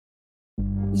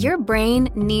Your brain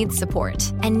needs support,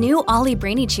 and new Ollie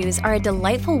Brainy Chews are a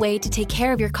delightful way to take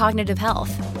care of your cognitive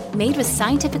health. Made with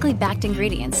scientifically backed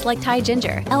ingredients like Thai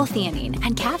ginger, L-theanine,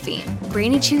 and caffeine,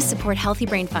 Brainy Chews support healthy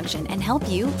brain function and help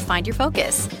you find your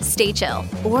focus, stay chill,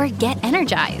 or get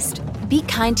energized. Be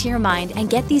kind to your mind and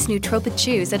get these nootropic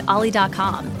chews at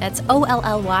ollie.com. That's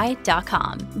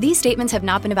OLLY.com. These statements have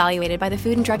not been evaluated by the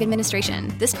Food and Drug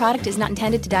Administration. This product is not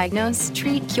intended to diagnose,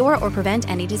 treat, cure, or prevent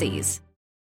any disease.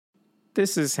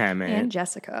 This is Hammett. And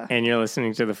Jessica. And you're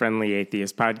listening to the Friendly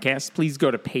Atheist Podcast. Please go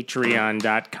to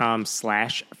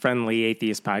patreon.com/Friendly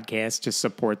Atheist Podcast to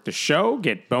support the show,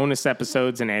 get bonus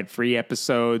episodes and ad-free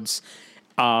episodes.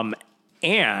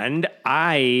 And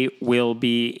I will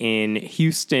be in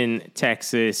Houston,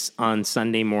 Texas on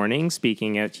Sunday morning,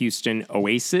 speaking at Houston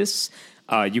Oasis.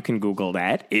 You can Google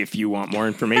that if you want more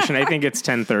information. I think it's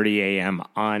 10:30 a.m.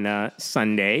 on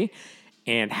Sunday.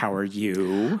 And how are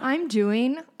you? I'm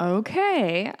doing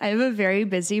okay. I have a very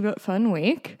busy but fun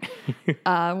week.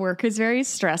 Work is very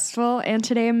stressful, and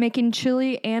today I'm making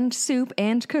chili and soup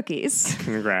and cookies.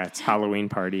 Congrats. Halloween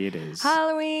party it is.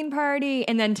 Halloween party.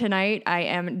 And then tonight I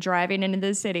am driving into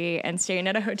the city and staying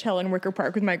at a hotel in Wicker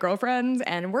Park with my girlfriends,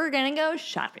 and we're going to go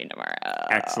shopping tomorrow.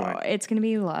 Excellent. It's going to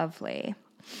be lovely.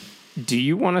 Do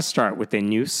you want to start with a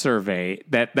new survey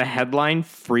that the headline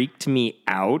freaked me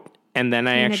out? And then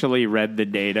I actually read the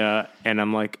data, and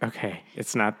I'm like, okay,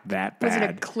 it's not that bad. Was it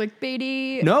a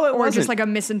clickbaity? No, it or wasn't. Or just like a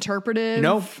misinterpretive?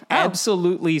 No,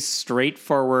 absolutely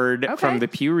straightforward from the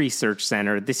Pew Research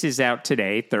Center. This is out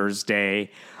today,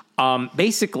 Thursday.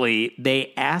 Basically,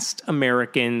 they asked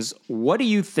Americans, what do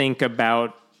you think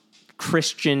about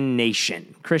Christian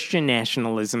nation, Christian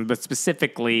nationalism, but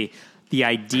specifically the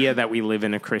idea that we live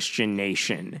in a Christian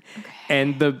nation. Okay.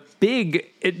 And the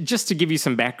just to give you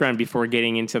some background before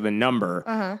getting into the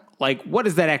number, like, what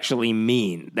does that actually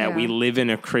mean? That we live in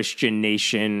a Christian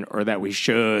nation, or that we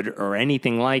should, or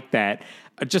anything like that?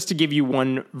 Just to give you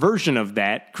one version of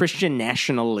that, Christian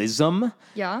nationalism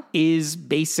is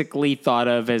basically thought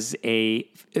of as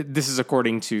this is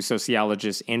according to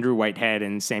sociologists Andrew Whitehead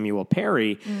and Samuel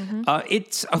Perry,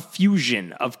 it's a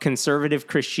fusion of conservative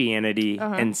Christianity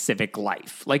and civic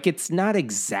life. Like, it's not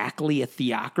exactly a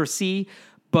theocracy,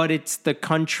 but it's the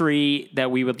country that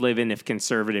we would live in if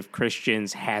conservative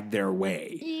Christians had their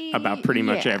way about pretty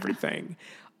much everything.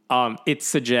 It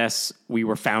suggests we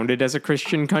were founded as a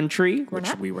Christian country,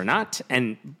 which we were not.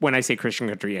 And when I say Christian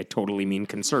country, I totally mean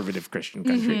conservative Christian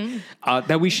country.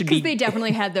 That we should be... Because they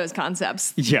definitely had those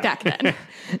concepts back then.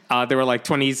 There were like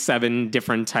 27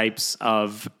 different types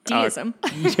of... Deism.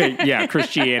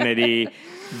 Christianity,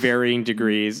 varying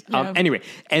degrees. Anyway,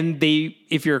 and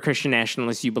if you're a Christian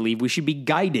nationalist, you believe we should be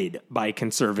guided by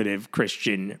conservative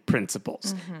Christian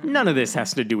principles. None of this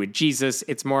has to do with Jesus.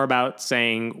 It's more about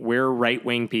saying we're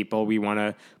right-wing people. We want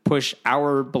to push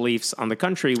our beliefs on the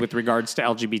country with regards to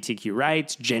LGBTQ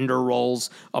rights, gender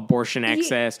roles, abortion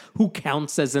access, who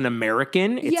counts as an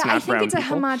American. It's not I think it's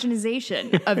people. A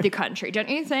homogenization of the country. Don't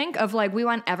you think? Of like, we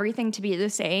want everything to be the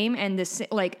same and the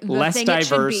less thing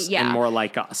diverse it should be, and more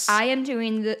like us. I'm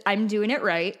doing it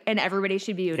right, and everybody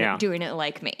should be doing it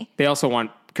like me. They also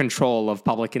want control of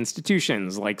public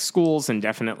institutions like schools and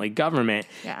definitely government.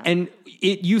 Yeah. And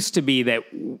it used to be that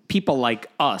people like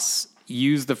us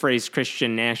use the phrase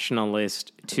Christian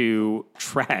nationalist to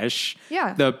trash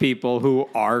the people who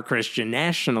are Christian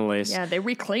nationalists. Yeah, they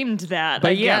reclaimed that,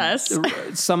 but I guess.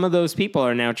 Some of those people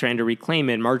are now trying to reclaim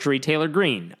it. Marjorie Taylor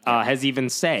Greene has even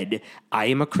said, I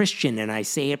am a Christian and I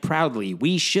say it proudly.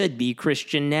 We should be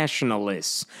Christian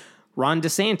nationalists. Ron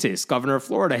DeSantis, governor of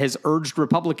Florida, has urged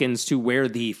Republicans to wear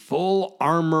the full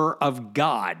armor of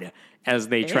God as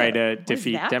they try to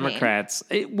defeat Democrats.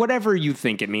 Whatever you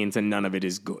think it means, and none of it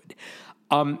is good.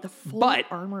 The full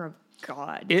armor of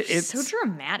God. It's so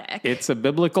dramatic. It's a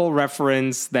biblical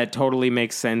reference that totally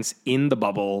makes sense in the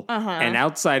bubble. And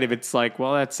outside of it's like,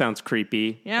 well, that sounds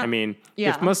creepy. Yeah. I mean,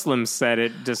 if Muslims said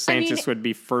it, DeSantis would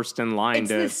be first in line It's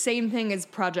the same thing as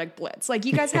Project Blitz. Like,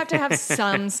 you guys have to have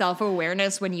some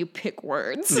self-awareness when you pick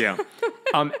words. Yeah.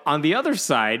 On the other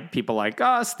side, people like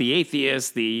us, the atheists,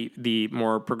 the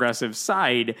more progressive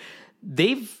side,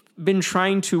 they've been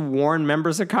trying to warn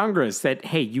members of Congress that,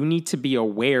 hey, you need to be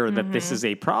aware that this is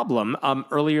a problem.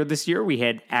 Earlier this year, we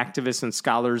had activists and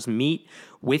scholars meet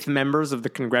with members of the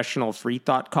Congressional Free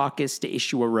Thought Caucus to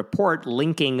issue a report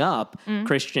linking up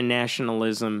Christian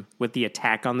nationalism with the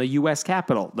attack on the U.S.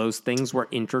 Capitol. Those things were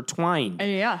intertwined.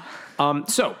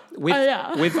 So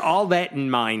with all that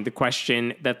in mind, the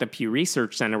question that the Pew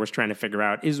Research Center was trying to figure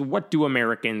out is, what do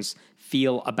Americans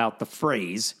feel about the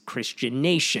phrase Christian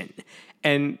nation?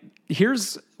 And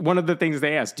here's one of the things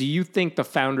they asked. Do you think the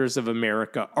founders of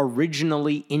America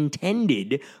originally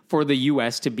intended for the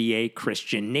U.S. to be a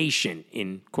Christian nation,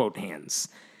 in quote hands?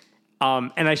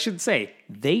 And I should say,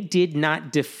 they did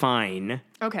not define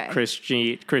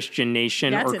Christian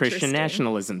nation or Christian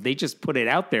nationalism. They just put it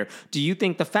out there. Do you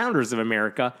think the founders of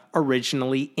America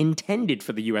originally intended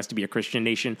for the U.S. to be a Christian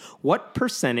nation? What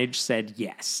percentage said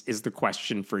yes is the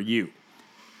question for you.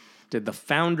 Did the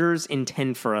founders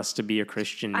intend for us to be a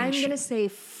Christian nation? I'm going to say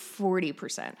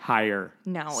 40%. Higher.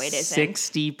 No, it isn't.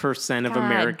 60% of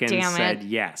Americans said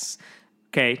yes.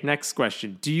 Okay, next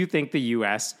question. Do you think the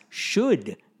U.S.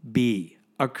 should be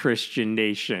a Christian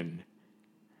nation?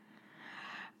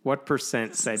 What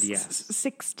percent said yes?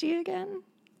 60 again?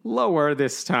 Lower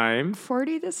this time.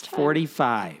 40 this time?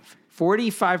 45.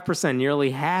 45%, nearly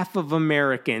half of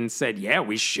Americans said, yeah,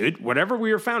 we should, whatever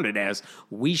we were founded as,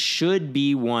 we should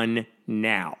be one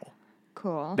now.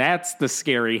 Cool. That's the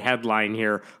scary headline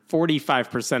here.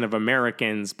 45% of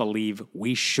Americans believe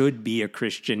we should be a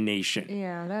Christian nation.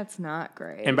 Yeah, that's not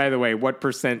great. And by the way, what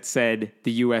percent said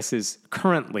the U.S. is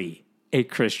currently a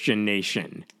Christian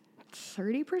nation?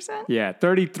 30%? Yeah,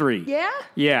 33. Yeah?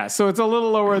 Yeah, so it's a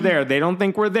little lower there. They don't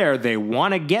think we're there. They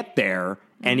want to get there.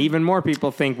 And even more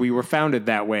people think we were founded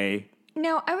that way.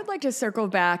 Now, I would like to circle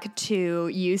back to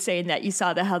you saying that you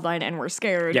saw the headline and were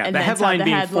scared. Yeah, and the then headline saw the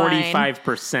being headline,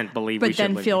 45% believe we should live.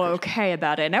 But then feel okay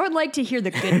about it. And I would like to hear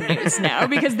the good news now,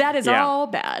 because that is all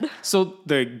bad. So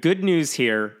the good news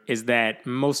here is that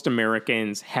most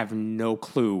Americans have no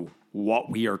clue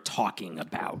what we are talking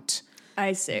about.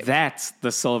 I see. That's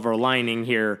the silver lining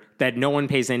here, that no one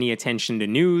pays any attention to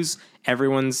news.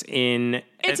 Everyone's in...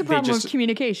 It's a problem of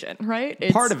communication, right?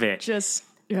 It's part of it. Just...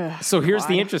 So here's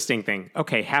the interesting thing.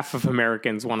 Okay, half of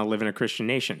Americans want to live in a Christian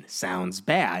nation. Sounds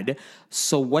bad.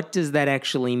 So what does that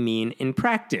actually mean in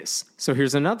practice? So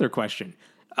here's another question.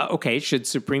 Okay, should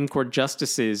Supreme Court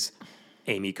justices,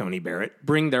 Amy Coney Barrett,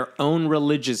 bring their own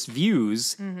religious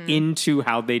views into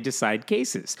how they decide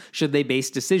cases? Should they base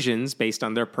decisions based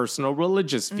on their personal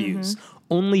religious views?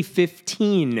 Only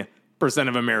 15%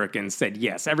 of Americans said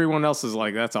yes. Everyone else is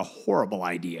like, that's a horrible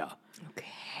idea.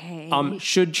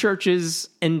 Should churches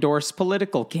endorse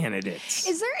political candidates?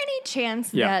 Is there any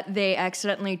chance that they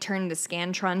accidentally turned the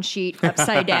Scantron sheet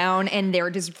upside down and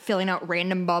they're just filling out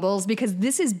random bubbles? Because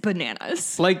this is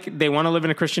bananas. Like, they want to live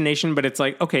in a Christian nation, but it's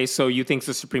like, okay, so you think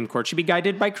the Supreme Court should be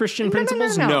guided by Christian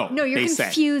principles? No, you're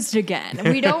confused again.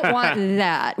 We don't want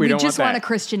that. We just want a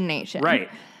Christian nation. Right.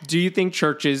 Do you think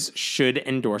churches should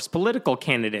endorse political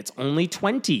candidates? Only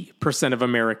 20% of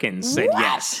Americans said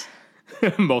yes.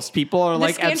 Most people are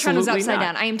like, absolutely was upside not.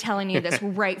 down. I am telling you this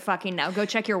right fucking now. Go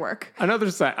check your work.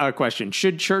 Another question.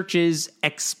 Should churches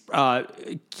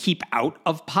keep out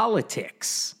of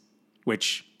politics?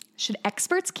 Should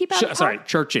experts keep out of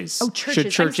politics? Churches. Oh, churches.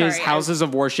 Should churches, houses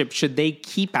of worship, should they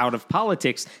keep out of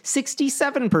politics?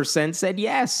 67% said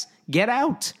yes. Get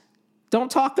out.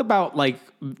 Don't talk about, like,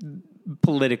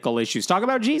 political issues. Talk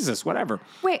about Jesus, whatever.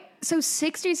 Wait, so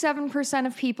 67%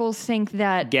 of people think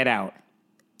that... Get out.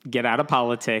 Get out of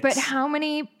politics. But how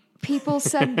many people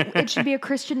said it should be a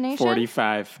Christian nation?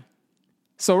 45.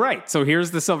 So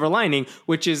here's the silver lining,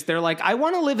 which is they're like, I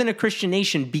want to live in a Christian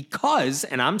nation because,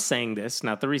 and I'm saying this,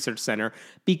 not the research center,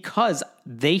 because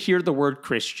they hear the word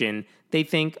Christian, they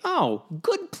think, oh,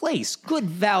 good place, good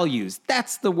values.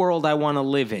 That's the world I want to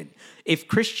live in. If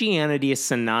Christianity is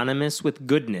synonymous with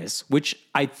goodness, which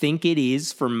I think it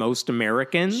is for most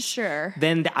Americans, sure,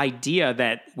 then the idea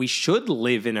that we should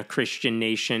live in a Christian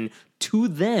nation to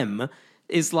them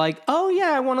is like, oh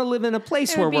yeah, I want to live in a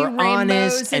place where we're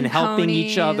honest and helping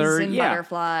each other. And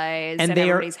butterflies and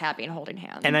everybody's happy and holding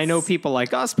hands. And I know people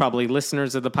like us, probably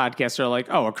listeners of the podcast, are like,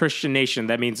 oh, a Christian nation,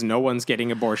 that means no one's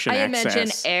getting abortion access. I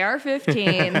mention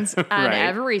AR-15s on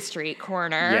every street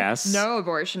corner. Yes. No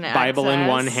abortion access. Bible in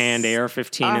one hand,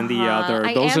 AR-15 in the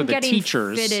other. Those are the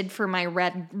teachers. I am getting fitted for my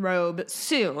red robe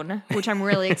soon, which I'm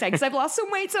really excited because I've lost some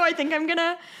weight, so I think I'm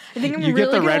really you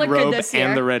get the red robe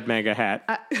and the red mega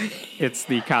hat. It's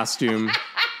the costume.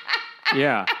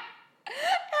 Yeah.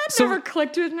 That never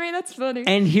clicked with me. That's funny.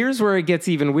 And here's where it gets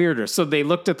even weirder. So they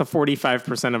looked at the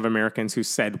 45% of Americans who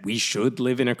said we should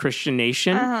live in a Christian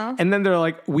nation. And then they're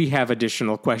like, we have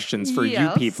additional questions for you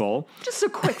people. Just a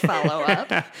quick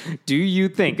follow-up. Do you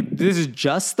think, this is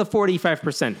just the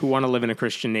 45% who want to live in a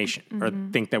Christian nation or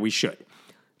think that we should.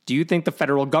 Do you think the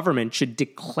federal government should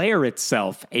declare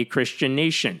itself a Christian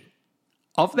nation?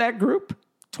 Of that group,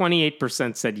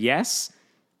 28% said yes.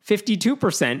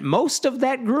 52%, most of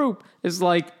that group is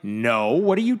like, no,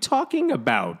 what are you talking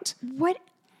about? What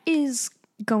is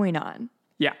going on?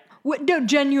 Yeah. What? No,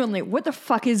 genuinely, what the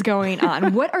fuck is going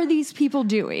on? What are these people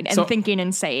doing and thinking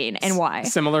and saying, and why?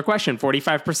 Similar question.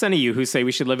 45% of you who say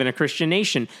we should live in a Christian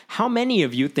nation, how many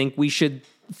of you think we should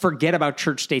forget about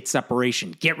church-state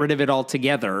separation, get rid of it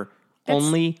altogether?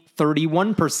 Only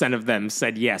 31% of them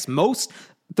said yes. Most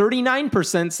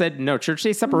 39% said no,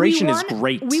 church-state separation is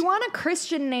great. We want a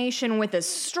Christian nation with a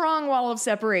strong wall of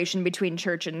separation between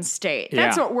church and state.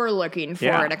 That's what we're looking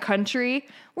for in a country.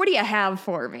 What do you have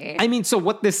for me? I mean, so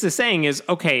what this is saying is,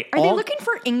 okay. Are they looking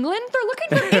for England? They're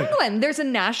looking for England. There's a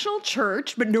national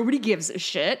church, but nobody gives a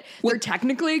shit. They're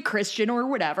technically Christian or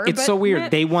whatever. It's so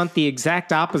weird. They want the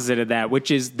exact opposite of that,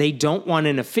 which is they don't want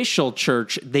an official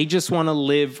church. They just want to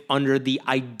live under the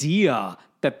idea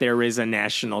that there is a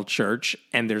national church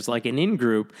and there's like an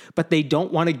in-group, but they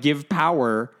don't want to give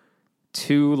power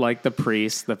to like the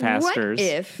priests, the pastors. What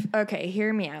if, okay,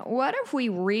 hear me out. What if we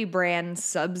rebrand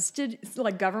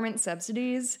government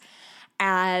subsidies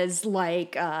as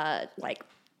like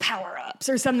power-ups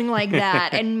or something like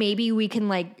that, and maybe we can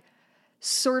like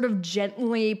sort of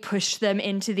gently push them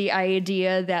into the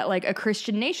idea that like a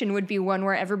Christian nation would be one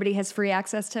where everybody has free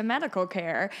access to medical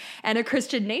care, and a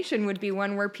Christian nation would be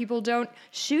one where people don't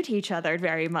shoot each other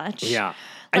very much. Yeah.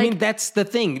 I mean, that's the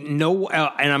thing. No,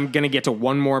 and I'm going to get to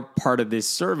one more part of this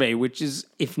survey, which is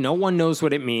if no one knows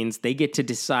what it means, they get to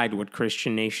decide what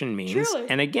Christian nation means. Truly.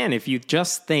 And again, if you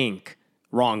just think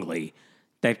wrongly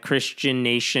that Christian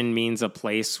nation means a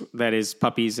place that is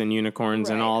puppies and unicorns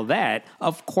and all that,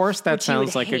 of course that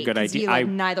sounds like a good idea. You like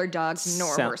neither dogs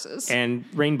nor horses. And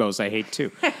rainbows I hate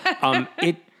too.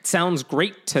 It sounds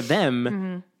great to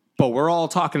them, but we're all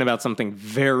talking about something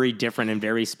very different and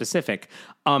very specific.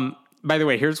 By the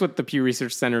way, here's what the Pew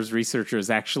Research Center's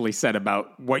researchers actually said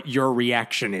about what your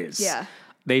reaction is. Yeah.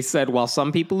 They said, while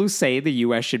some people who say the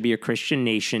U.S. should be a Christian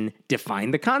nation define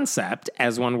the concept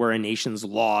as one where a nation's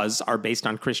laws are based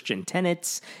on Christian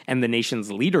tenets and the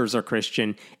nation's leaders are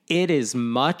Christian, it is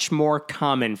much more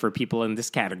common for people in this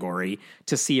category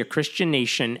to see a Christian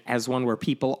nation as one where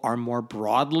people are more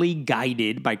broadly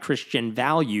guided by Christian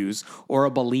values or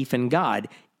a belief in God,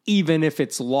 even if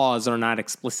its laws are not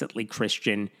explicitly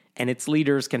Christian, and its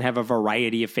leaders can have a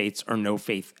variety of faiths or no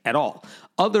faith at all.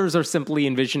 Others are simply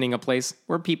envisioning a place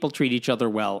where people treat each other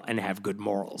well and have good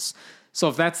morals. So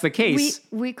if that's the case...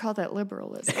 We call that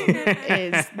liberalism,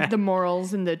 is the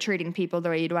morals and the treating people the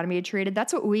way you'd want to be treated.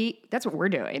 That's what we're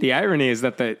doing. The irony is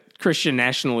that the Christian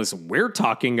nationalists we're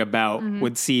talking about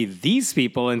would see these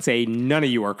people and say, none of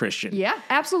you are Christian. Yeah,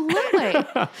 absolutely.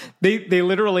 They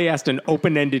literally asked an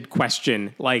open-ended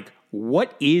question like,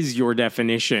 what is your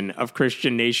definition of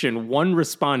Christian nation? One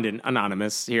respondent,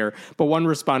 anonymous here, but one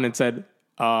respondent said,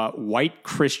 white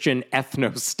Christian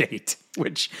ethno-state,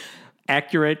 which...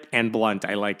 accurate and blunt.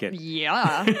 I like it.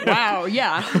 Yeah. Wow.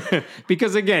 Yeah.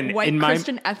 Because again, white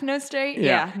Christian ethno-state.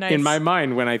 Yeah. Nice. In my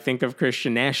mind, when I think of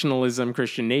Christian nationalism,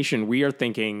 Christian nation, we are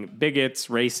thinking bigots,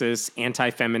 racists,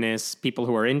 anti-feminists, people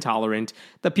who are intolerant,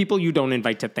 the people you don't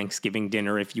invite to Thanksgiving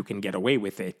dinner if you can get away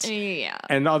with it. Yeah.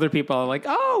 And other people are like,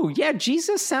 oh yeah,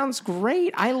 Jesus sounds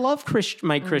great. I love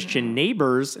my Christian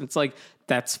neighbors. It's like,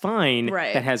 that's fine.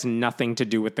 Right. That has nothing to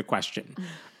do with the question.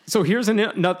 So here's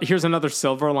another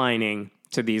silver lining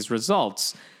to these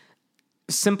results.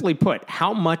 Simply put,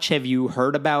 how much have you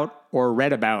heard about or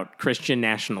read about Christian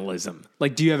nationalism?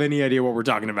 Like, do you have any idea what we're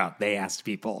talking about? They asked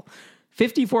people.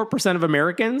 54% of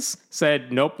Americans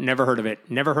said, nope, never heard of it.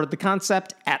 Never heard the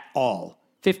concept at all.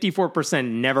 54%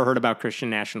 never heard about Christian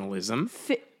nationalism.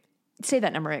 Say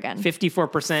that number again.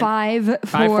 54%.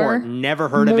 5-4. Never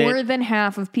heard of it. More than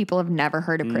half of people have never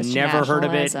heard of Christian nationalism. Never heard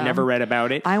of it. Nationalism. Never read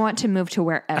about it. I want to move to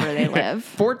wherever they live.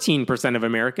 14% of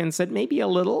Americans said maybe a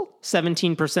little.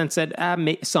 17% said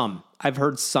some. I've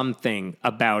heard something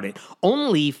about it.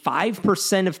 Only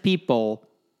 5% of people,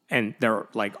 and they're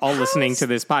like all listening to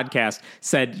this podcast,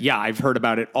 said, yeah, I've heard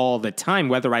about it all the time,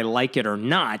 whether I like it or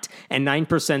not. And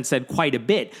 9% said quite a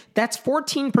bit. That's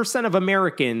 14% of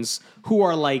Americans who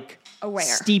are like, aware.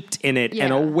 Steeped in it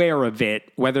and aware of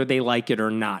it, whether they like it or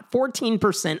not.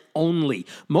 14% only.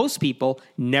 Most people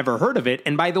never heard of it.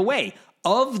 And by the way,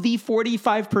 of the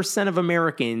 45% of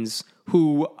Americans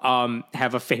who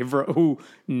have a favorite, who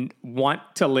want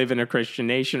to live in a Christian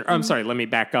nation, or I'm sorry, let me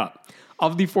back up.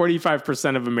 Of the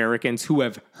 45% of Americans who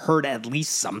have heard at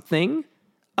least something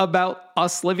about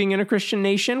us living in a Christian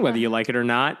nation, whether you like it or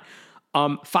not,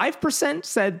 5%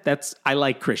 said I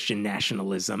like Christian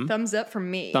nationalism. Thumbs up from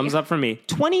me. Thumbs up from me.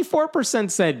 24%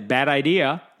 said bad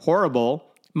idea, horrible.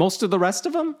 Most of the rest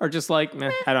of them are just like,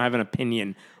 I don't have an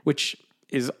opinion, which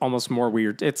is almost more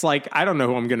weird. It's like, I don't know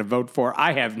who I'm going to vote for.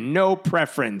 I have no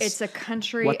preference. It's a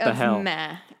country What the of hell?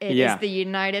 meh. It is the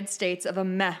United States of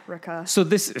America. So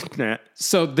this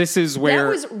is where That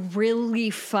was really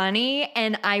funny,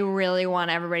 and I really want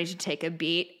everybody to take a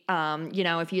beat.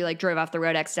 If you like drove off the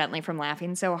road accidentally from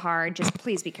laughing so hard, just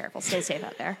please be careful. Stay safe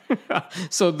out there.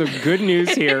 So the good news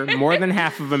here, more than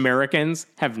half of Americans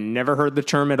have never heard the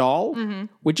term at all,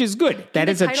 which is good. That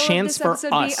is a chance for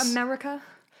us. Be America?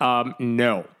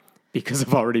 No, because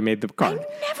I've already made the card. I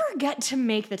never get to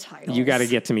make the title. You got to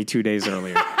get to me 2 days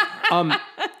earlier.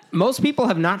 Most people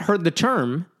have not heard the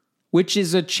term, which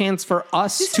is a chance for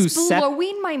us to set.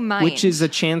 Blowing my mind. Which is a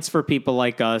chance for people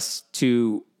like us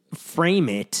to frame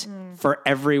it for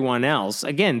everyone else.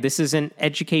 Again, this is an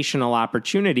educational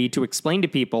opportunity to explain to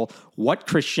people what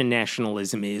Christian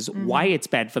nationalism is, why it's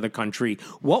bad for the country,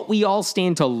 what we all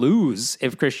stand to lose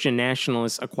if Christian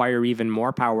nationalists acquire even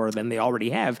more power than they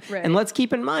already have. Right. And let's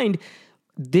keep in mind,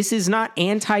 this is not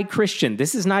anti-Christian.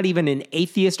 This is not even an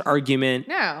atheist argument.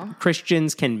 No.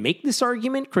 Christians can make this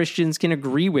argument. Christians can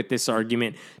agree with this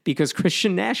argument because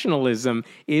Christian nationalism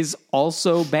is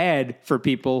also bad for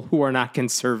people who are not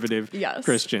conservative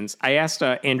Christians. I asked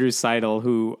Andrew Seidel,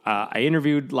 who I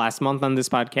interviewed last month on this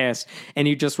podcast, and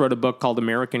he just wrote a book called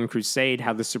American Crusade,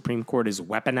 How the Supreme Court is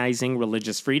Weaponizing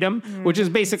Religious Freedom, which is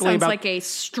basically Sounds about... like a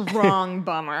strong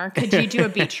bummer. Could you do a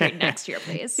beat trade next year,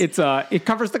 please? It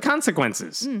covers the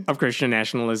consequences of Christian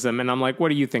nationalism. And I'm like, what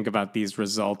do you think about these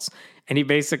results? And he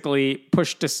basically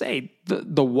pushed to say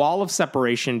the wall of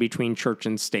separation between church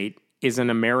and state is an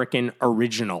American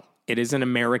original. It is an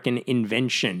American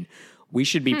invention. We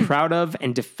should be proud of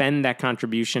and defend that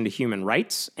contribution to human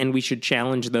rights, and we should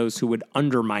challenge those who would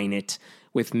undermine it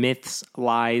with myths,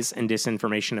 lies, and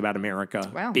disinformation about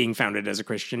America being founded as a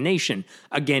Christian nation.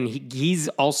 Again, he's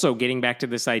also getting back to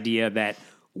this idea that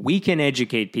we can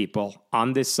educate people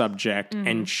on this subject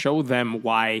and show them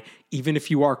why, even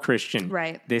if you are Christian,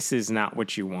 this is not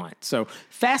what you want. So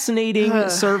fascinating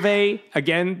survey.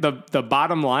 Again, the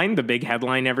bottom line, the big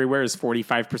headline everywhere is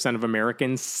 45% of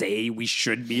Americans say we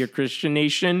should be a Christian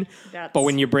nation. But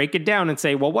when you break it down and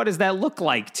say, well, what does that look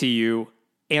like to you?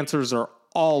 Answers are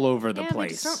all over the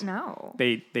place. They just don't know.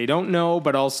 They don't know,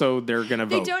 but also they're going to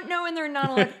vote. They don't know, and they're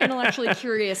not intellectually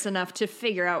curious enough to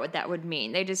figure out what that would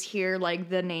mean. They just hear like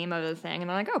the name of the thing, and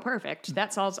they're like, "Oh, perfect!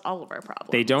 That solves all of our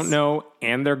problems." They don't know,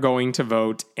 and they're going to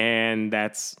vote, and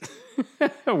that's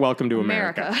welcome to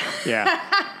America.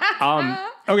 Yeah.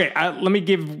 Okay, let me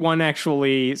give one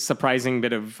actually surprising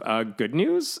bit of good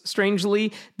news.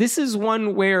 Strangely, this is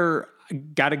one where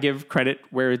got to give credit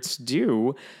where it's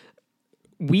due.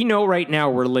 We know right now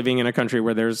we're living in a country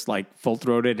where there's like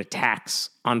full-throated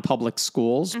attacks on public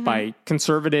schools by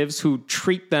conservatives who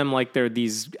treat them like they're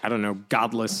these, I don't know,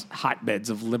 godless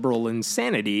hotbeds of liberal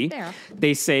insanity.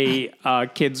 They say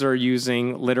kids are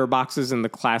using litter boxes in the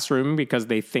classroom because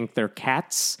they think they're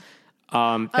cats.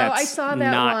 That's I saw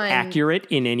that not one. Accurate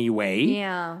in any way.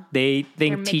 Yeah. They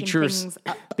think teachers,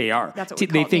 they are. That's what we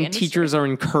they call think teachers are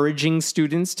encouraging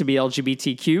students to be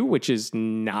LGBTQ, which is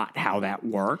not how that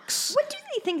works. What do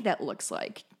they think that looks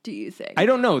like? Do you think? I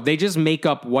don't know. They just make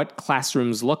up what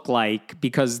classrooms look like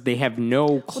because they have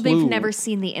no clue. Well, they've never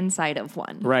seen the inside of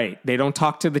one. Right. They don't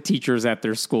talk to the teachers at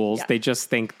their schools. Yeah. They just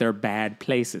think they're bad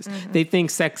places. They think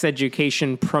sex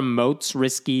education promotes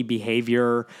risky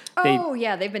behavior.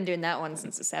 They've been doing that one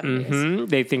since the 70s.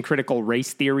 They think critical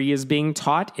race theory is being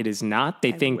taught. It is not.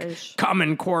 They think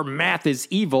Common Core math is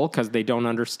evil because they don't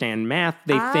understand math.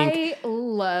 I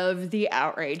love the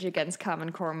outrage against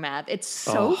Common Core math. It's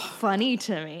so funny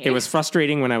to me. It was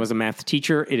frustrating when I was a math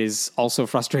teacher. It is also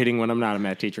frustrating when I'm not a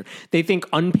math teacher. They think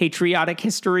unpatriotic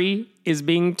history is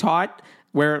being taught,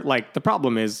 where like the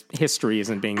problem is history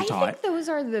isn't being taught. I think those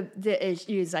are the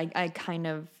issues I kind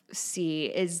of see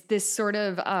is this sort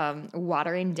of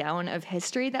watering down of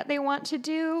history that they want to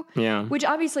do. Yeah. Which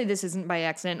obviously this isn't by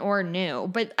accident or new,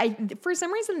 but for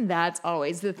some reason that's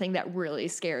always the thing that really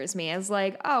scares me is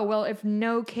like, oh, well, if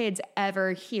no kids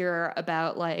ever hear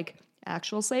about like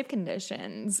actual slave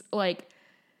conditions, like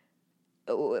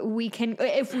we can,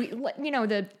 if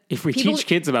we teach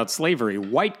kids about slavery,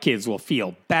 white kids will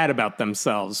feel bad about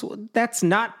themselves. That's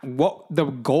not what the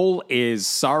goal is.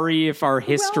 Sorry if our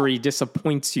history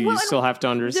disappoints you. You still have to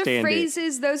understand it. The phrase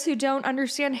is those who don't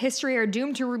understand history are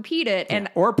doomed to repeat it. And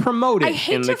or promote it. I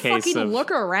hate to fucking look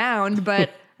around,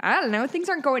 but I don't know, things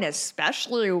aren't going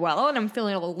especially well, and I'm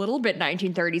feeling a little bit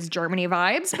 1930s Germany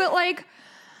vibes, but like,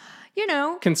 you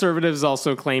know. Conservatives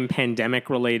also claim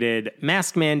pandemic-related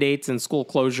mask mandates and school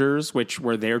closures, which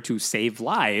were there to save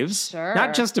lives, Sure.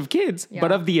 not just of kids,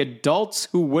 but of the adults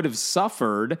who would have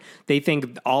suffered. They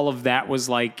think all of that was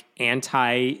like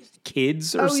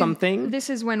anti-kids or something. This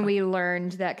is when we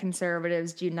learned that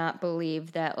conservatives do not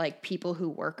believe that like people who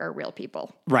work are real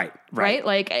people. Right. Right?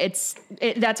 Like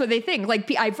that's what they think.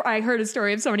 Like I heard a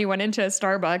story of somebody went into a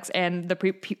Starbucks and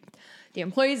the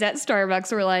employees at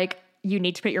Starbucks were like, you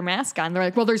need to put your mask on. They're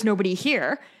like, well, there's nobody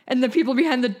here. And the people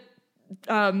behind the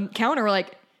counter were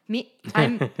like,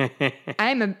 I'm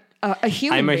a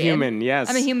human I'm a being. human, yes.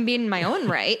 I'm a human being in my own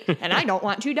right, and I don't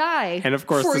want to die. And of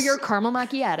course, for your caramel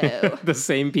macchiato. The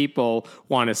same people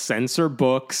want to censor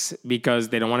books because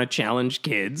they don't want to challenge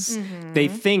kids. Mm-hmm. They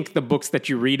think the books that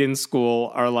you read in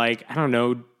school are like, I don't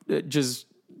know, just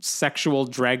sexual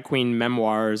drag queen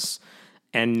memoirs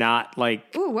and not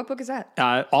like... Ooh, what book is that?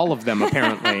 All of them,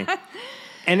 apparently.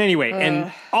 And anyway,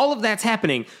 and all of that's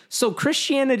happening. So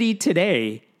Christianity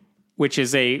Today, which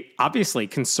is obviously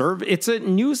it's a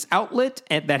news outlet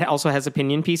that also has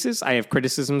opinion pieces. I have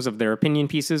criticisms of their opinion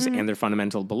pieces and their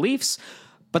fundamental beliefs,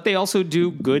 but they also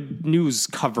do good news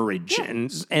coverage. Yeah.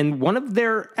 And one of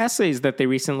their essays that they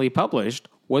recently published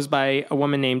was by a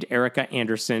woman named Erica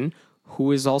Anderson,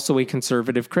 who is also a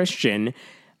conservative Christian.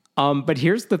 But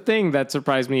here's the thing that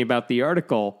surprised me about the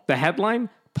article. The headline,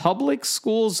 "Public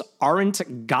Schools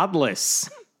Aren't Godless."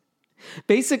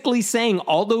 Basically saying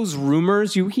all those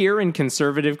rumors you hear in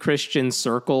conservative Christian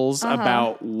circles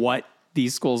about what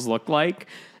these schools look like.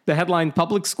 The headline,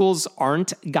 "Public Schools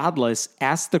Aren't Godless.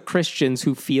 Ask the Christians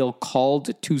who feel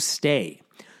called to stay."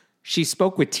 She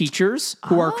spoke with teachers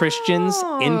who are Christians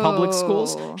in public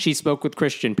schools. She spoke with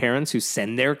Christian parents who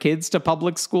send their kids to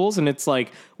public schools. And it's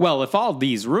like, well, if all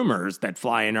these rumors that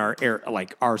fly in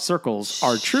our circles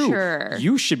are true,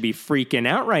 you should be freaking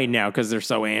out right now because they're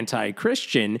so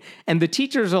anti-Christian. And the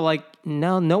teachers are like,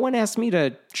 no one asked me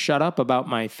to shut up about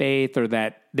my faith or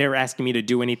that they're asking me to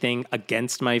do anything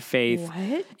against my faith.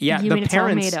 What? Yeah, you the mean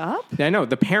parents, it's all made up? I know.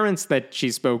 The parents that she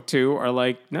spoke to are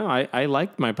like, no, I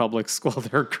like my public school.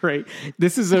 They're great.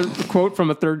 This is a quote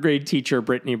from a third grade teacher,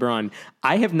 Brittany Braun.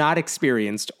 "I have not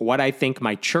experienced what I think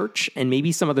my church and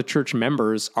maybe some of the church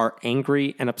members are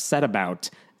angry and upset about,"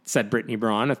 said Brittany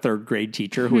Braun, a third grade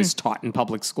teacher who has taught in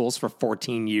public schools for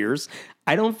 14 years.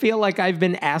 "I don't feel like I've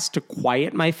been asked to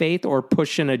quiet my faith or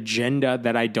push an agenda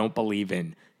that I don't believe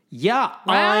in." Yeah,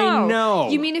 Wow. I know.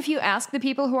 You mean if you ask the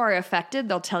people who are affected,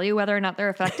 they'll tell you whether or not they're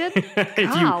affected?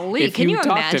 if Can you talk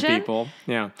imagine? to people,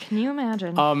 yeah. Can you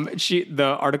imagine?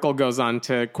 The article goes on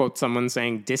to quote someone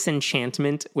saying,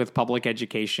 "Disenchantment with public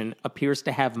education appears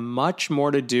to have much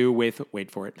more to do with,"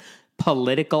 wait for it,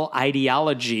 "political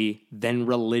ideology than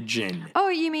religion." Oh,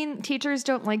 you mean teachers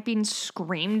don't like being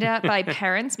screamed at by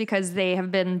parents because they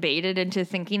have been baited into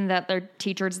thinking that their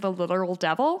teacher's the literal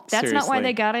devil? That's not why Seriously.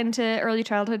 they got into early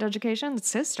childhood education? It's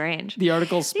so strange. The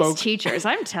article spoke... These teachers,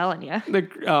 I'm telling you. The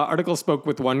article spoke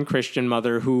with one Christian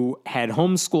mother who had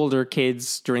homeschooled her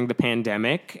kids during the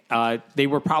pandemic. They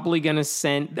were probably going to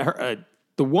send her...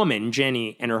 the woman,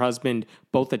 Jenny, and her husband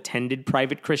both attended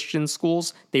private Christian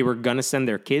schools. They were going to send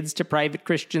their kids to private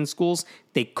Christian schools.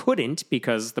 They couldn't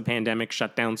because the pandemic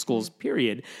shut down schools,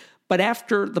 period. But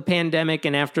after the pandemic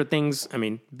and after things,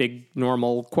 big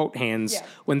normal quote hands,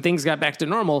 when things got back to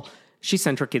normal, she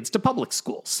sent her kids to public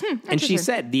schools. And she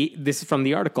said, this is from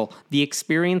the article, "The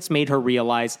experience made her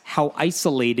realize how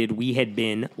isolated we had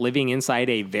been living inside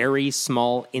a very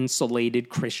small, insulated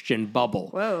Christian bubble."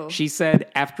 Whoa. She said,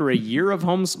 "After a year of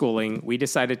homeschooling, we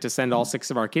decided to send all 6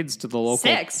 of our kids to the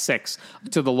local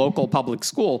to the local public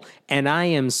school. And I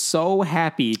am so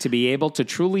happy to be able to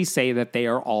truly say that they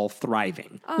are all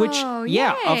thriving." Which,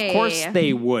 yeah, yay. of course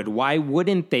they would. Why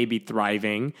wouldn't they be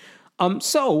thriving?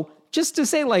 So just to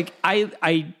say, like,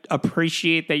 I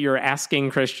appreciate that you're asking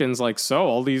Christians, like, so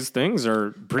all these things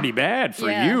are pretty bad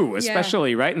for you,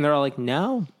 especially, right? And they're all like,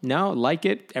 no, like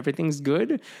it. Everything's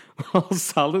good. Well,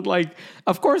 solid. Like,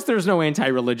 of course, there's no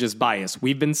anti-religious bias.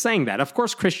 We've been saying that. Of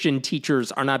course, Christian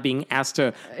teachers are not being asked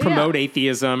to promote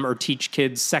atheism or teach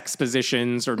kids sex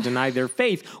positions or deny their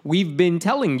faith. We've been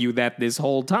telling you that this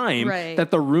whole time,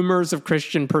 that the rumors of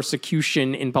Christian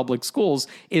persecution in public schools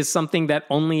is something that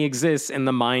only exists in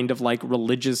the mind of like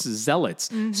religious zealots.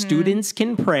 Students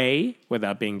can pray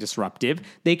without being disruptive.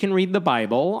 They can read the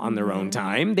Bible on their own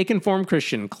time. They can form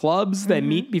Christian clubs that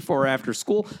meet before or after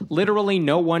school. Literally,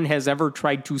 no one has ever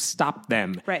tried to stop them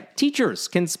them. Right. Teachers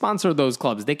can sponsor those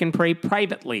clubs. They can pray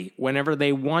privately whenever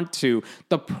they want to.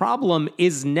 The problem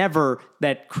is never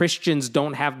that Christians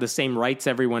don't have the same rights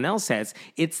everyone else has.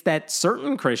 It's that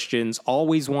certain Christians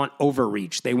always want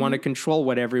overreach. They want to control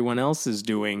what everyone else is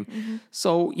doing.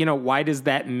 So, why does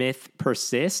that myth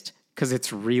persist? Because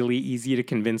it's really easy to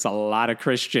convince a lot of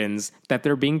Christians that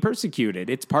they're being persecuted.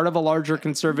 It's part of a larger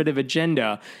conservative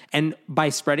agenda. And by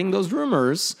spreading those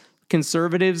rumors,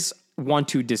 conservatives want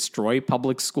to destroy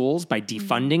public schools by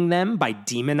defunding them, by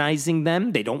demonizing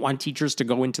them. They don't want teachers to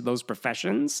go into those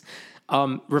professions.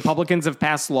 Republicans have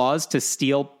passed laws to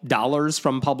steal dollars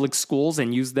from public schools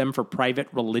and use them for private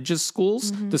religious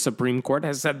schools. The Supreme Court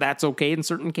has said that's okay in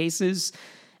certain cases.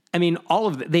 I mean,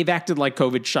 they've acted like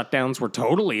COVID shutdowns were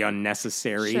totally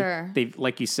unnecessary. Sure. They've,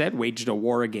 like you said, waged a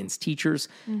war against teachers.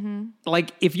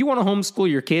 Like, if you want to homeschool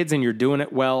your kids and you're doing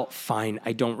it well, fine,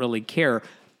 I don't really care.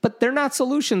 But they're not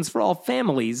solutions for all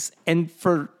families. And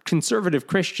for conservative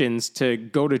Christians to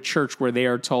go to church where they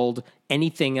are told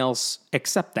anything else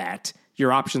except that,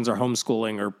 your options are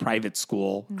homeschooling or private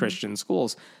school, Christian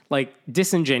schools, like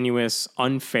disingenuous,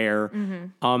 unfair.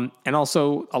 And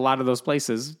also a lot of those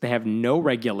places, they have no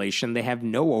regulation. They have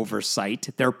no oversight.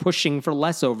 They're pushing for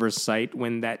less oversight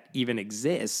when that even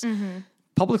exists.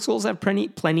 Public schools have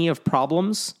plenty of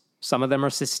problems. Some of them are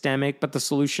systemic, but the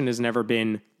solution has never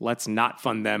been, let's not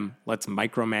fund them. Let's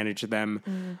micromanage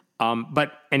them.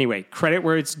 But anyway, credit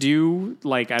where it's due.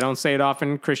 Like, I don't say it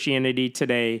often. Christianity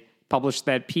Today published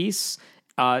that piece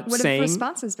What saying, have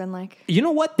responses been like? you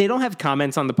know what? They don't have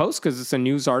comments on the post because it's a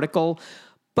news article.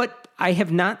 But I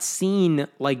have not seen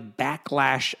like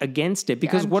backlash against it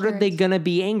because what are they going to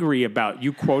be angry about?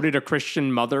 You quoted a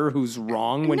Christian mother who's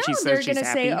wrong when she says she's happy. They're going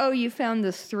to say, oh, you found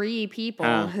the 3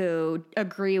 people who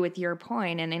agree with your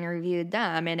point and interviewed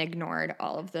them and ignored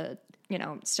all of the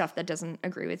stuff that doesn't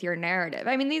agree with your narrative.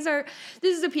 I mean, this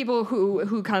is the people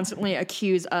who constantly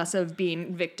accuse us of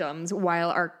being victims while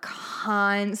are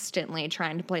constantly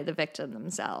trying to play the victim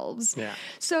themselves. Yeah.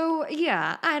 So,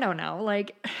 yeah, I don't know.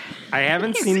 Like, I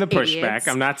haven't seen the pushback. idiots.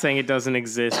 I'm not saying it doesn't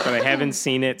exist, but I haven't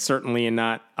seen it, certainly in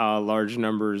not large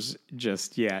numbers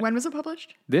just yet. When was it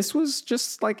published? This was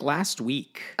just like last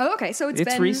week. Oh, okay. So it's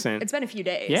been recent. It's been a few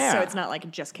days. Yeah. So it's not like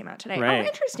it just came out today. Right. Oh,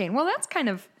 interesting. Well, that's kind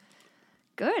of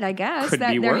good, I guess. Could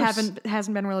that be there worse.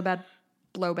 hasn't been really bad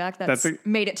blowback that's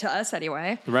made it to us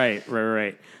anyway. Right.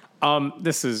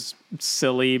 This is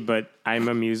silly, but I'm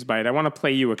amused by it. I want to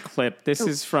play you a clip. This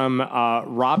is from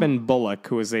Robin Bullock,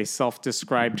 who is a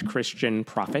self-described Christian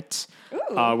prophet,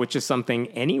 which is something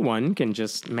anyone can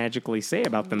just magically say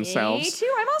about themselves. Me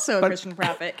too. I'm also a Christian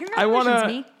prophet. I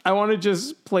Congratulations, me. want to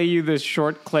just play you this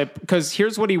short clip because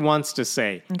here's what he wants to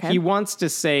say. Okay. He wants to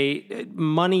say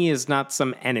money is not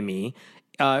some enemy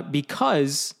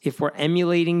because if we're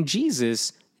emulating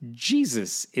Jesus,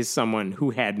 Jesus is someone who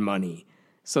had money.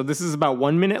 So this is about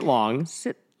 1 minute long.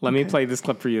 Let me play this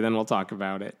clip for you, then we'll talk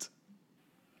about it.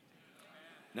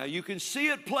 Now you can see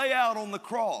it play out on the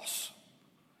cross.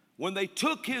 When they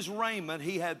took his raiment,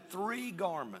 he had 3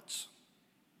 garments.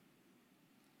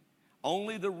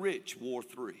 Only the rich wore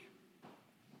 3.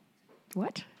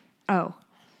 What? Oh.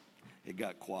 It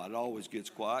got quiet. It always gets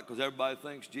quiet because everybody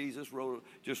thinks Jesus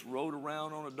just rode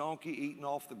around on a donkey eating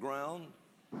off the ground.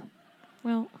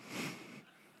 Well.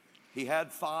 He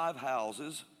had 5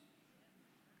 houses.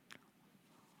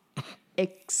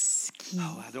 Excuse.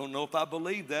 Oh, I don't know if I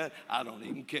believe that. I don't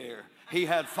even care. He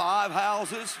had 5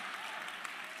 houses.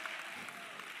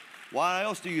 Why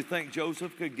else do you think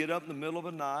Joseph could get up in the middle of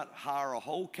the night, hire a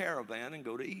whole caravan, and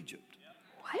go to Egypt?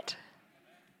 What?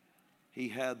 He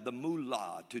had the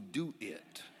moolah to do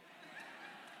it.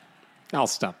 I'll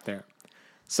stop there.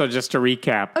 So just to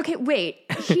recap. Okay, wait.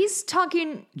 He's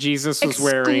talking Jesus was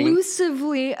wearing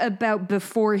exclusively about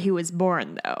before he was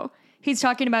born, though. He's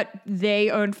talking about they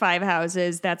owned 5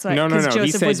 houses. That's why because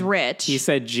Joseph was rich. He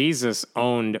said Jesus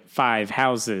owned 5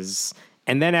 houses.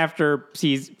 And then after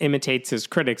he imitates his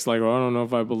critics, like, oh, I don't know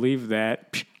if I believe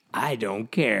that. I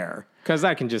don't care. Because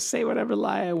I can just say whatever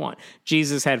lie I want.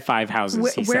 Jesus had 5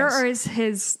 houses, he where says. is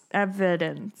his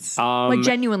evidence? Like,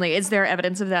 genuinely, is there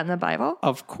evidence of that in the Bible?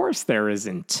 Of course there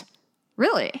isn't.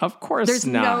 Really? Of course There's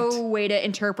not. no way to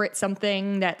interpret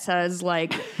something that says,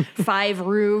 like, 5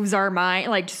 roofs are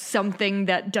mine, like something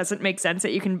that doesn't make sense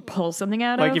that you can pull something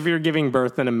out of? Like if you're giving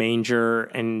birth in a manger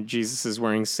and Jesus is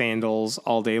wearing sandals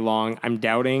all day long, I'm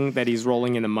doubting that he's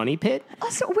rolling in a money pit.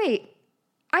 Also, wait.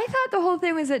 I thought the whole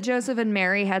thing was that Joseph and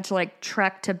Mary had to like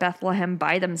trek to Bethlehem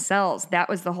by themselves. That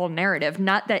was the whole narrative.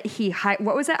 Not that he,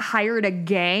 hired a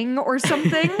gang or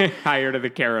something? Hired a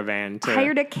caravan.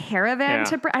 Hired a caravan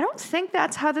to... I don't think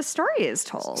that's how the story is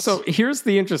told. So here's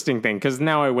the interesting thing, because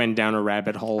now I went down a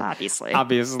rabbit hole. Obviously.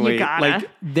 You gotta. Like,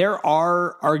 there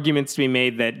are arguments to be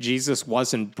made that Jesus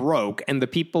wasn't broke, and the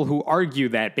people who argue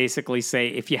that basically say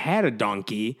if you had a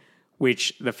donkey,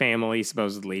 which the family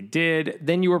supposedly did,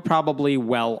 then you were probably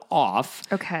well off.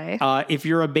 Okay. If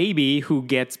you're a baby who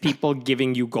gets people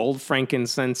giving you gold,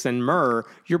 frankincense, and myrrh,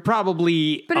 you're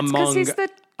probably but it's among because he's the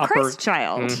Christ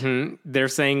child. Mm-hmm. They're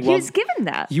saying, He well, was given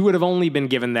that. you would have only been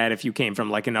given that if you came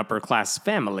from like an upper class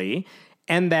family.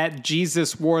 And that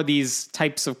Jesus wore these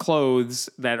types of clothes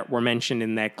that were mentioned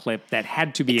in that clip that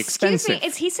had to be expensive. Excuse me,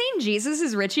 is he saying Jesus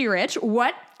is Richie Rich?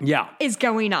 What is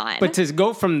going on? But to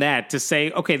go from that to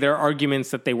say, okay, there are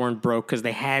arguments that they weren't broke because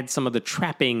they had some of the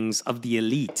trappings of the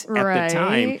elite at the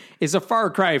time is a far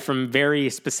cry from very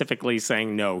specifically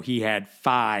saying, no, he had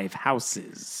 5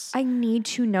 houses. I need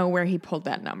to know where he pulled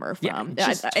that number from.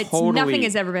 Yeah, nothing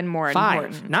has ever been more 5,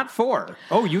 important. not 4.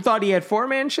 Oh, you thought he had 4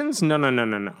 mansions?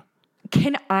 No.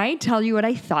 Can I tell you what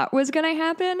I thought was going to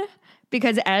happen?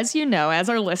 Because as you know, as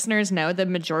our listeners know, the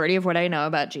majority of what I know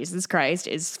about Jesus Christ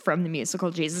is from the musical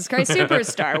Jesus Christ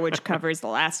Superstar, which covers the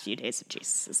last few days of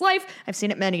Jesus' life. I've seen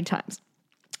it many times.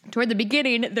 Toward the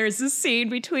beginning, there's this scene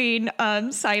between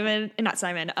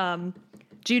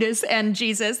Judas and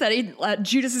Jesus that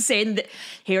Judas is saying that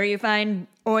here you find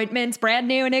ointments, brand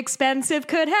new and expensive,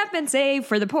 could have been saved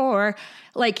for the poor.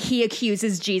 Like, he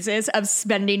accuses Jesus of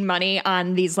spending money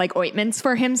on these like ointments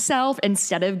for himself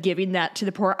instead of giving that to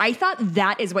the poor. I thought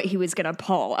that is what he was going to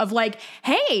pull of like,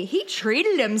 hey, he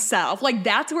treated himself. Like,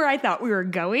 that's where I thought we were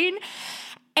going.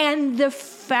 And the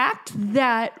fact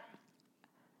that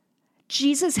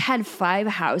Jesus had 5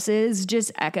 houses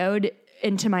just echoed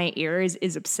into my ears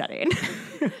is upsetting.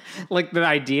 Like, the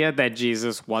idea that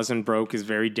Jesus wasn't broke is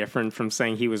very different from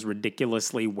saying he was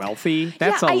ridiculously wealthy.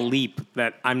 That's a leap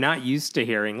that I'm not used to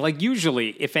hearing. Like, usually,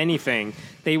 if anything,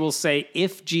 they will say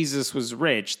if Jesus was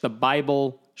rich, the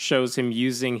Bible shows him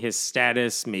using his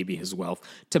status, maybe his wealth,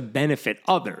 to benefit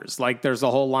others. Like, there's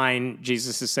a whole line,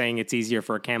 Jesus is saying it's easier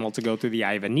for a camel to go through the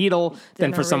eye of a needle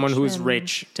than for someone who is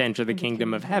rich to enter the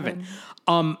kingdom of heaven.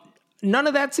 None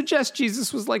of that suggests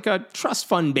Jesus was like a trust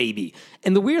fund baby.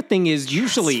 And the weird thing is,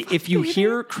 usually, if you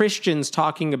hear Christians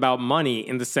talking about money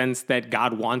in the sense that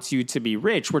God wants you to be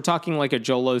rich, we're talking like a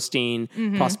Joel Osteen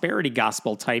prosperity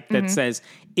gospel type that says,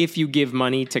 if you give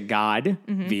money to God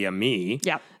via me,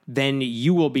 then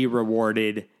you will be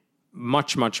rewarded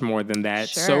much, much more than that.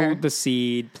 Sure. Sow the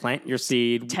seed, plant your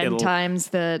seed. 10 times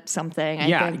the something,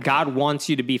 I think. God wants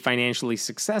you to be financially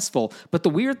successful. But the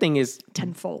weird thing is,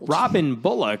 tenfold. Robin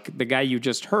Bullock, the guy you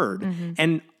just heard,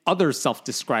 and other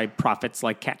self-described prophets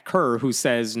like Kat Kerr, who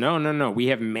says, no, we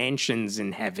have mansions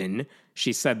in heaven.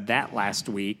 She said that last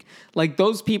week. Like,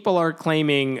 those people are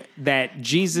claiming that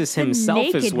Jesus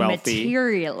himself is wealthy.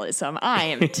 Materialism, I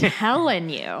am telling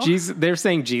you. They're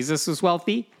saying Jesus was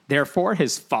wealthy. Therefore,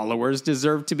 his followers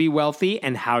deserve to be wealthy.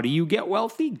 And how do you get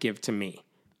wealthy? Give to me.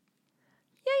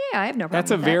 Yeah, I have no problem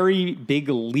That's a very big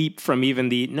leap from even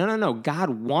the, no, God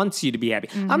wants you to be happy.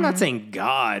 I'm not saying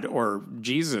God or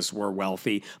Jesus were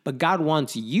wealthy, but God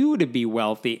wants you to be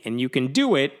wealthy, and you can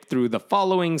do it through the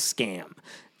following scam.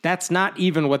 That's not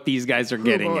even what these guys are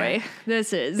getting at.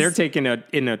 They're taking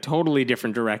in a totally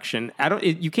different direction.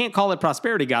 You can't call it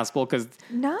prosperity gospel because it's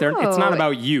not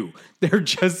about you. They're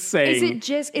just saying.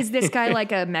 Is this guy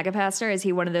like a mega pastor? Is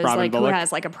he one of those Robin like Bullock? who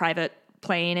has like a private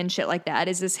plane and shit like that?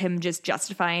 Is this him just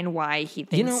justifying why he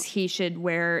thinks he should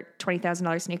wear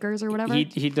 $20,000 sneakers or whatever?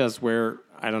 He does wear,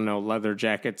 I don't know, leather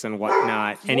jackets and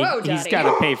whatnot. And he's Daddy.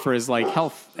 got to pay for his like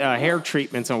health hair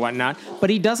treatments and whatnot.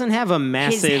 But he doesn't have a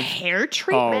massive His hair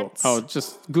treatments? Oh,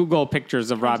 just Google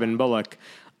pictures of Robin Bullock.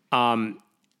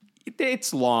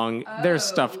 It's long. There's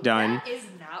stuff done. That is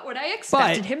not what I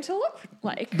expected him to look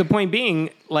like. The point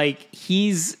being, like,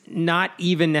 he's not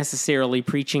even necessarily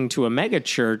preaching to a mega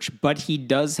church, but he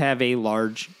does have a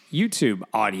large YouTube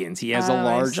audience. He has a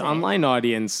large online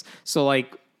audience. So,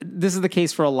 like, this is the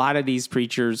case for a lot of these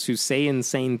preachers who say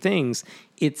insane things.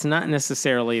 It's not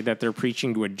necessarily that they're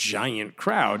preaching to a giant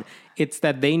crowd. It's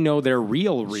that they know their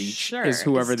real reach is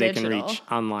whoever they can reach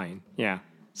online. Yeah.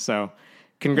 So,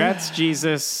 congrats,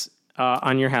 Jesus,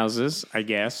 on your houses, I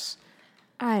guess.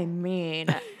 I mean,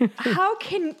 how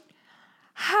can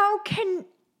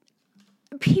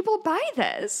people buy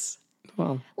this?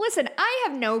 Well, listen, I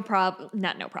have no problem.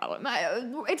 Not no problem.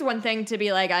 It's one thing to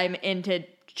be like, I'm into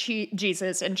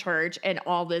Jesus in church and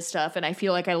all this stuff, and I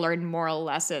feel like I learned moral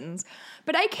lessons.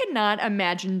 But I cannot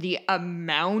imagine the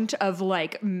amount of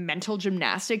like mental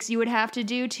gymnastics you would have to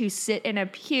do to sit in a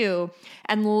pew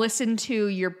and listen to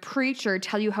your preacher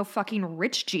tell you how fucking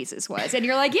rich Jesus was. And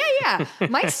you're like, yeah,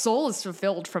 my soul is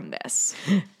fulfilled from this.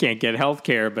 Can't get health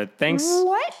care, but thanks.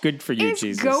 What? Good for you, is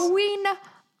Jesus. Going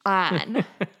on.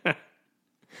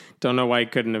 Don't know why he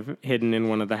couldn't have hidden in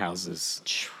one of the houses.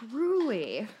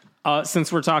 Truly.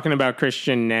 Since we're talking about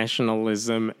Christian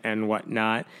nationalism and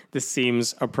whatnot, this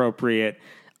seems appropriate.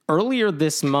 Earlier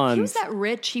this month... He was that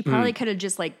rich, he probably could have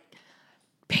just, like,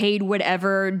 paid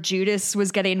whatever Judas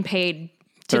was getting paid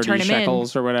to 30 turn him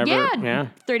shekels in. or whatever. Yeah,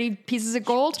 30 pieces of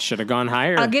gold. Should have gone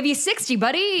higher. I'll give you 60,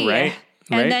 buddy. Right.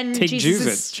 And right. then take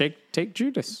Jesus Judas. Take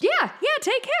Judas. Yeah,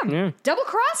 take him. Yeah. Double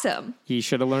cross him. He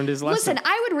should have learned his lesson. Listen,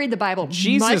 I would read the Bible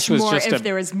Jesus much was more just if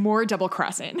there was more double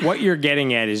crossing. What you're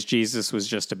getting at is Jesus was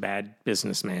just a bad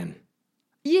businessman.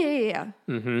 Yeah.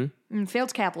 Mm-hmm. And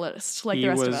failed capitalist like the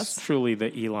rest of us. He was truly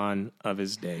the Elon of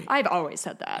his day. I've always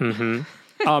said that.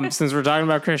 Since we're talking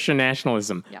about Christian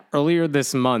nationalism, earlier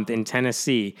this month in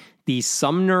Tennessee, the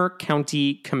Sumner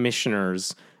County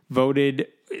Commissioners voted.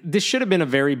 This should have been a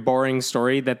very boring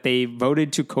story that they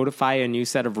voted to codify a new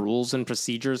set of rules and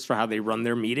procedures for how they run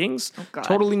their meetings. Oh, God.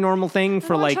 Totally normal thing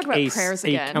for like a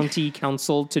county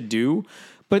council to do.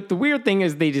 But the weird thing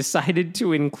is they decided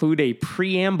to include a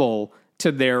preamble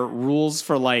to their rules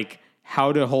for like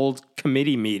how to hold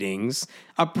committee meetings.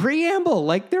 A preamble,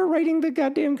 like they're writing the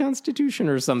goddamn Constitution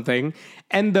or something.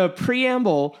 And the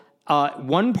preamble,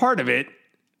 one part of it,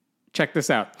 check this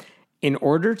out. In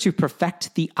order to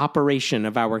perfect the operation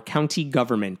of our county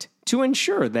government, to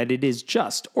ensure that it is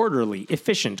just, orderly,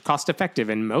 efficient, cost-effective,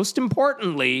 and most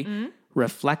importantly,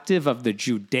 reflective of the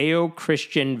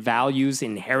Judeo-Christian values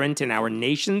inherent in our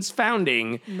nation's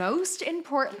founding. Most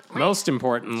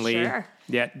importantly. Sure.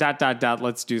 Yeah, ...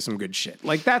 let's do some good shit.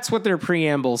 Like, that's what their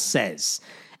preamble says.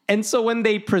 And so when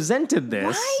they presented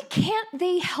this... Why can't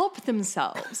they help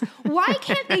themselves? Why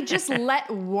can't they just let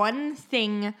one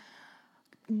thing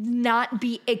not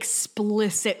be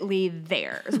explicitly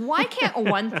theirs? Why can't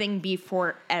one thing be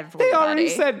for everybody? They already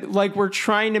said, like, we're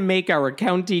trying to make our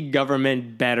county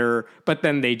government better, but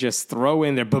then they just throw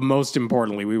in there, but most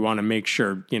importantly, we want to make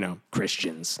sure,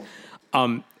 Christians.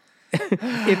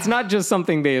 It's not just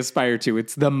something they aspire to.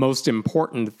 It's the most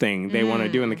important thing they want to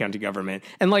do in the county government.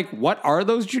 And like, what are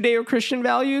those Judeo-Christian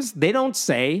values? They don't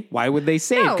say. Why would they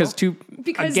say it?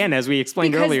 Because again, as we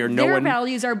explained earlier, their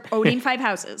values are owning 5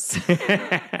 houses.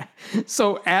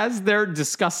 So as they're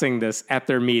discussing this at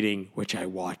their meeting, which I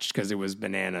watched because it was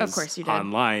bananas of course you did.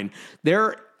 Online,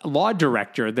 their law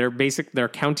director, their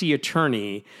county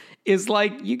attorney is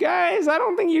like, you guys, I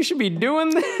don't think you should be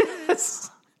doing this.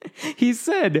 He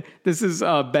said, this is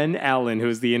Ben Allen, who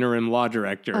is the interim law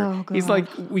director. Oh, God. He's like,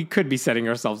 we could be setting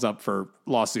ourselves up for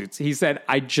lawsuits. He said,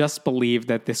 I just believe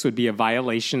that this would be a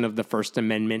violation of the First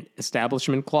Amendment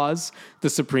Establishment Clause. The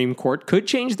Supreme Court could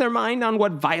change their mind on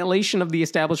what violation of the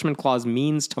Establishment Clause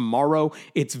means tomorrow.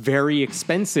 It's very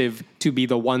expensive to be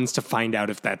the ones to find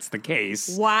out if that's the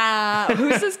case. Wow.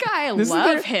 Who's this guy? I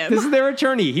love him. This is their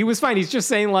attorney. He was fine. He's just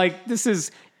saying, like,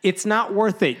 it's not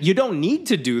worth it. You don't need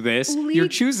to do this. You're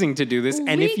choosing to do this.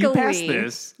 And if you pass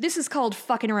this... This is called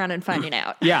fucking around and finding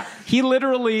out. Yeah. He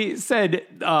literally said,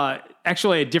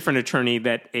 actually a different attorney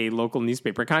that a local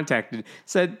newspaper contacted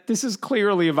said, this is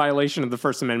clearly a violation of the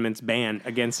First Amendment's ban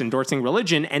against endorsing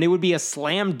religion, and it would be a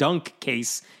slam dunk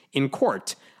case in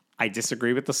court. I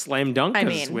disagree with the slam dunk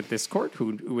because with this court,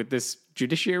 with this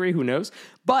judiciary, who knows?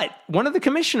 But one of the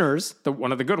commissioners,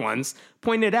 one of the good ones,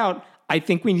 pointed out, I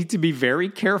think we need to be very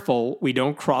careful we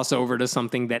don't cross over to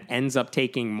something that ends up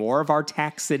taking more of our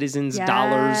tax citizens'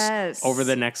 dollars over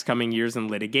the next coming years in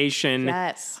litigation.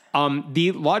 Yes.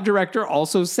 The law director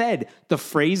also said the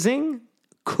phrasing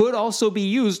could also be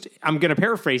used. I'm going to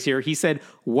paraphrase here. He said,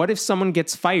 what if someone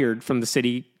gets fired from the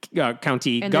city,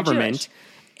 county government?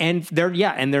 And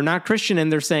they're not Christian,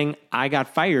 and they're saying, I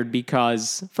got fired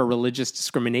for religious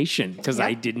discrimination, because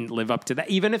I didn't live up to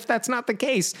that. Even if that's not the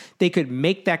case, they could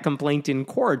make that complaint in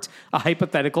court. A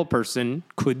hypothetical person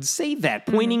could say that,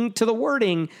 pointing to the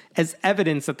wording as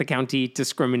evidence that the county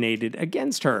discriminated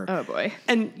against her. Oh, boy.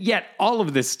 And yet, all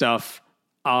of this stuff,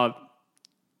 the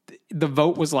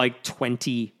vote was like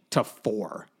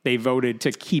 20-4. They voted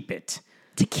to keep it.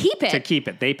 To keep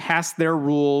it. They passed their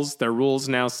rules. Their rules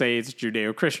now say it's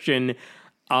Judeo-Christian.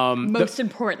 Most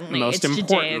importantly, it's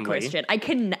Judeo-Christian. I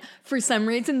can, for some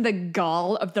reason, the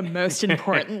gall of the most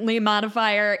importantly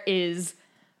modifier is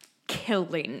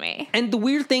killing me. And the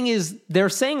weird thing is they're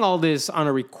saying all this on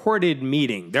a recorded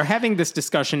meeting. They're having this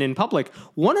discussion in public.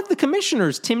 One of the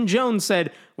commissioners, Tim Jones,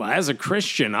 said, well, as a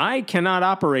Christian, I cannot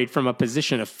operate from a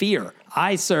position of fear.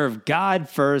 I serve God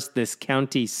first, this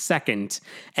county second.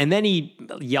 And then he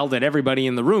yelled at everybody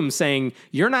in the room saying,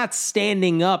 you're not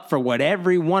standing up for what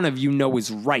every one of you know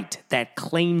is right, that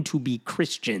claim to be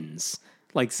Christians.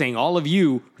 Like saying, all of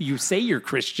you say you're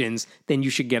Christians, then you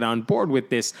should get on board with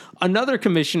this. Another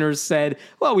commissioner said,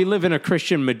 well, we live in a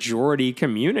Christian majority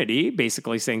community,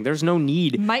 basically saying there's no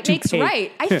need Might to makes pay.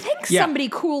 right. I think somebody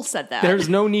cool said that. There's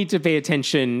no need to pay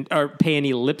attention or pay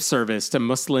any lip service to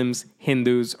Muslims,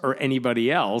 Hindus, or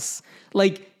anybody else.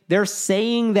 Like, they're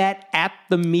saying that at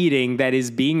the meeting that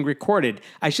is being recorded.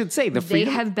 I should say They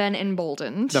have been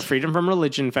emboldened. The Freedom from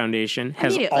Religion Foundation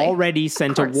has Immediately. already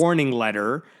sent a course. warning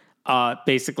letter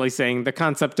basically saying the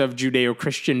concept of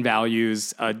Judeo-Christian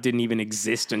values didn't even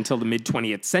exist until the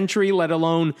mid-20th century, let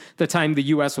alone the time the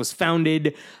U.S. was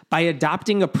founded. By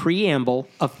adopting a preamble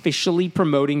officially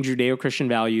promoting Judeo-Christian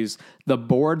values, the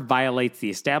board violates the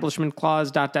Establishment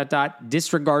Clause, ...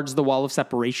 disregards the wall of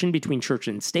separation between church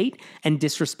and state, and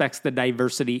disrespects the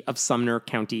diversity of Sumner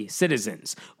County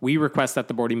citizens. We request that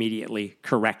the board immediately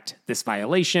correct this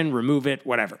violation, remove it,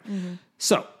 whatever.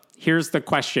 So here's the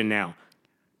question now.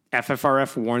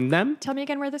 FFRF warned them. Tell me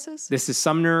again where this is. This is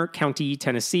Sumner County,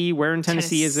 Tennessee. Where in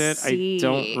Tennessee is it? I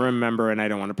don't remember, and I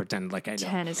don't want to pretend like I know.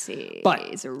 Tennessee. But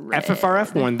is red.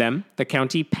 FFRF warned them. The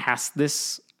county passed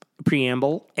this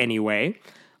preamble anyway.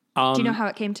 Do you know how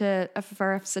it came to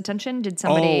FFRF's attention? Did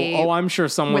somebody? Oh, I'm sure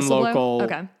someone whistleblow? local.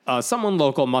 Okay. Someone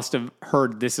local must have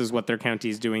heard this is what their county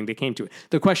is doing. They came to it.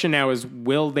 The question now is,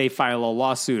 will they file a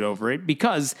lawsuit over it?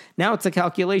 Because now it's a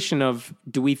calculation of,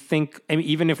 do we think, I mean,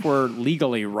 even if we're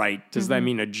legally right, does that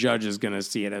mean a judge is going to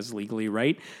see it as legally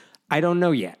right? I don't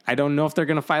know yet. I don't know if they're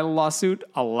going to file a lawsuit.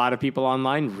 A lot of people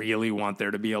online really want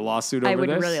there to be a lawsuit over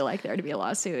this. I would really like there to be a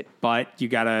lawsuit. But you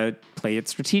got to play it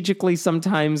strategically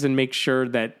sometimes and make sure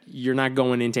that you're not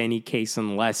going into any case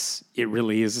unless it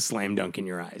really is a slam dunk in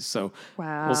your eyes. So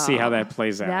we'll see how that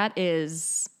plays out. That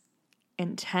is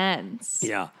intense.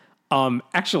 Yeah.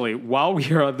 Actually, while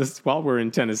we're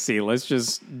in Tennessee, let's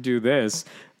just do this.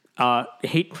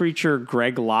 Hate preacher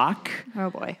Greg Locke. Oh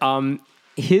boy.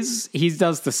 He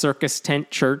does the circus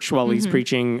tent church while he's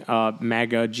preaching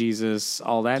MAGA, Jesus,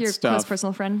 all that Your stuff. close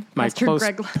personal friend, My Pastor close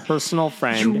Greg Locke. personal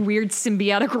friend. Your weird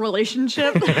symbiotic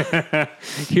relationship.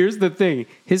 Here's the thing.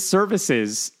 His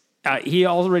services, he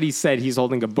already said he's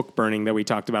holding a book burning that we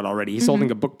talked about already. He's holding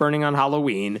a book burning on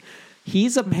Halloween.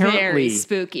 He's apparently Very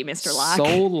spooky, Mr. Locke.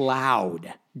 so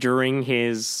loud during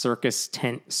his circus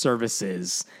tent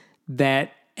services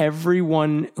that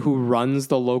everyone who runs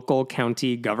the local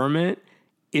county government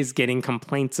is getting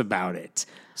complaints about it.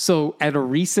 So at a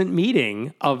recent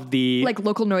meeting of the... Like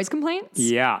local noise complaints?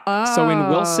 Yeah. Oh. So in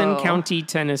Wilson County,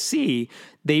 Tennessee,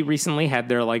 they recently had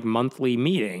their monthly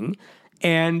meeting,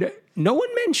 and no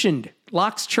one mentioned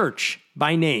Locke's church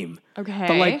by name. Okay.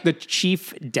 But the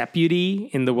chief deputy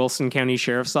in the Wilson County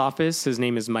Sheriff's Office, his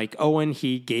name is Mike Owen,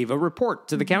 he gave a report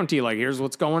to the county, here's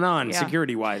what's going on,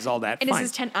 security-wise, all that. And Fine. is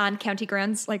this tent on county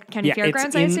grounds, county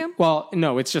fairgrounds, I assume? Well,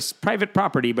 no, it's just private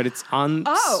property, but it's on.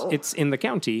 It's in the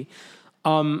county.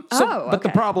 But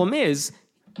the problem is,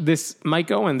 this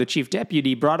Mike Owen, the chief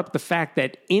deputy, brought up the fact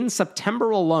that in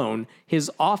September alone,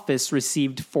 his office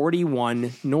received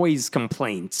 41 noise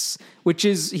complaints, which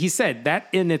is, he said, that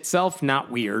in itself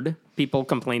not weird. People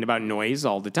complain about noise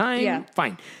all the time. Yeah.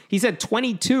 Fine. He said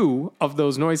 22 of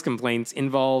those noise complaints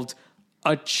involved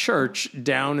a church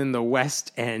down in the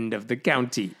west end of the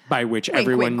county, by which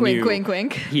everyone knew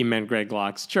wink. he meant Greg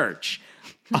Locke's church.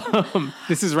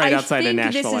 This is right outside of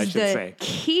Nashville, I should say. The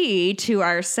key to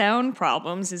our sound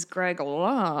problems is Greg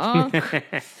Locke.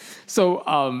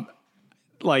 So,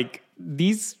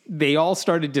 they all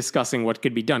started discussing what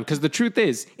could be done. Because the truth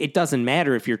is, it doesn't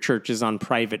matter if your church is on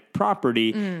private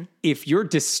property. If you're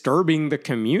disturbing the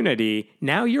community,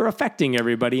 now you're affecting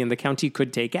everybody and the county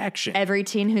could take action. Every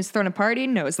teen who's thrown a party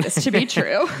knows this to be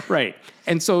true. Right.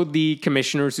 And so the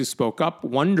commissioners who spoke up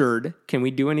wondered, can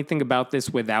we do anything about this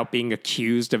without being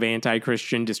accused of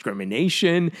anti-Christian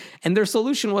discrimination? And their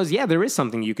solution was, yeah, there is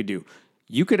something you could do.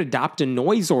 You could adopt a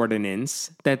noise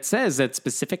ordinance that says at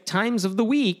specific times of the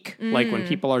week, like when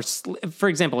people are, for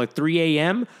example, at 3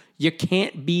 a.m., you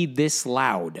can't be this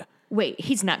loud. Wait,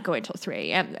 he's not going till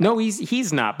 3 a.m. No,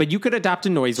 he's not. But you could adopt a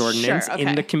noise ordinance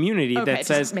in the community that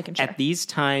says at these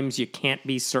times you can't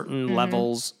be certain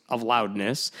levels of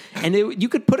loudness. And you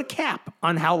could put a cap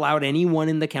on how loud anyone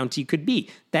in the county could be.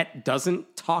 That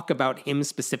doesn't talk about him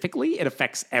specifically. It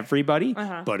affects everybody,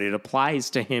 but it applies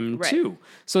to him too.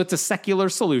 So it's a secular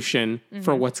solution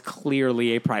for what's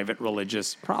clearly a private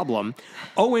religious problem.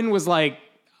 Owen was like,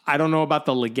 I don't know about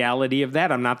the legality of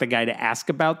that. I'm not the guy to ask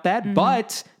about that.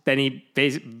 But then he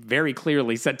very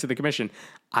clearly said to the commission,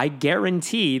 I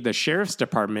guarantee the sheriff's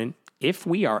department, if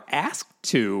we are asked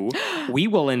to, we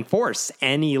will enforce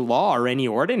any law or any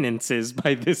ordinances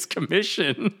by this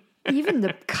commission. Even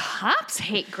the cops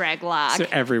hate Greg Locke. So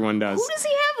everyone does. Who does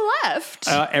he have left?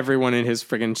 Everyone in his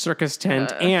friggin' circus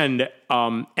tent and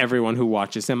everyone who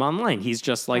watches him online. He's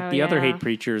just like the other hate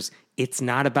preachers. It's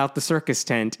not about the circus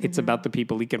tent. It's about the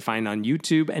people he can find on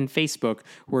YouTube and Facebook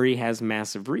where he has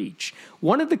massive reach.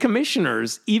 One of the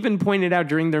commissioners even pointed out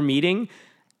during their meeting,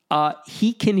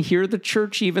 he can hear the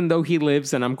church even though he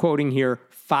lives, and I'm quoting here,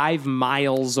 5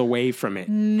 miles away from it.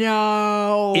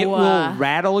 No. It will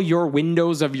rattle your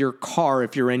windows of your car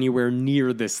if you're anywhere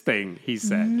near this thing, he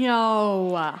said.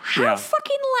 No. How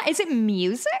fucking is it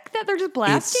music that they're just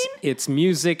blasting? It's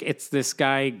music. It's this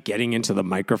guy getting into the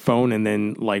microphone and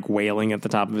then like wailing at the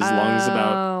top of his lungs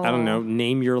about, I don't know,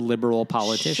 name your liberal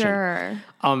politician. Sure.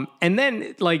 And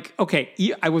then like, okay,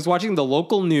 I was watching the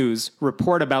local news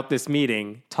report about this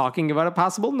meeting talking about a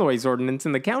possible noise ordinance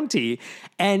in the county.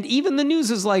 And even the news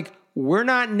is like, we're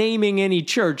not naming any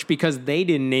church because they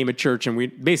didn't name a church, and we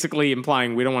basically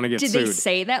implying we don't want to get sued. Did they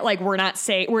say that? Like, we're not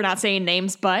saying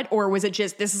names, or was it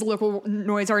just, this is a local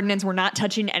noise ordinance, we're not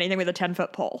touching anything with a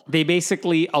 10-foot pole? They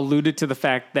basically alluded to the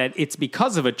fact that it's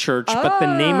because of a church, but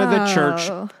the name of the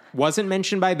church wasn't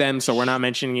mentioned by them, so we're not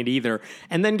mentioning it either.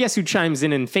 And then guess who chimes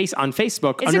in on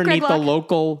Facebook underneath the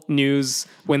local news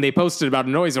when they posted about a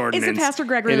noise ordinance? Is it Pastor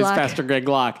Gregory Locke? Locke? It is Pastor Greg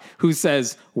Locke, who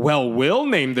says, well, we'll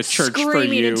name the church for you.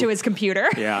 Screaming into his computer.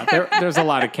 Yeah, there's a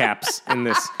lot of caps in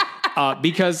this.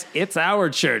 Because it's our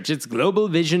church. It's Global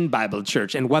Vision Bible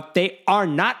Church. And what they are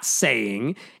not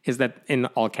saying is that, in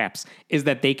all caps, is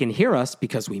that they can hear us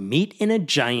because we meet in a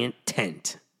giant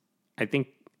tent. I think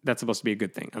that's supposed to be a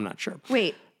good thing. I'm not sure.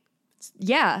 Wait.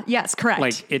 Yeah. Yes. Correct.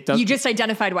 Like it does. You just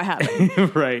identified what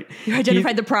happened. Right. You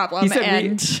identified the problem.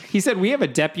 He said we have a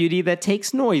deputy that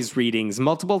takes noise readings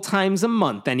multiple times a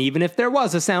month, and even if there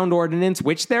was a sound ordinance,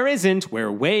 which there isn't,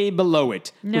 we're way below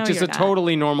it. No, which is you're a not.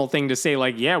 totally normal thing to say.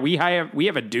 Like, yeah, we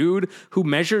have a dude who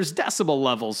measures decibel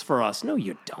levels for us. No,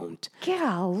 you don't.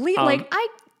 Golly, like I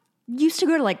used to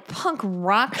go to like punk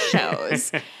rock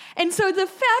shows. And so the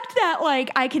fact that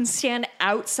like I can stand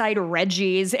outside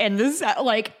Reggie's and this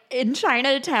like in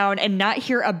Chinatown and not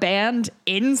hear a band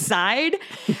inside,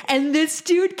 and this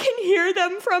dude can hear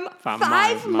them from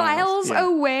 5 miles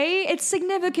away, it's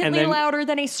significantly louder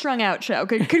than a strung out show.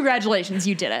 Congratulations,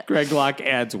 you did it. Greg Locke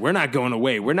adds, we're not going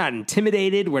away. We're not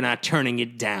intimidated. We're not turning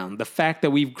it down. The fact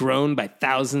that we've grown by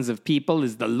thousands of people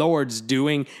is the Lord's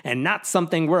doing and not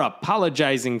something we're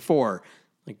apologizing for.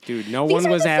 Like, dude, no one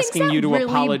was asking you to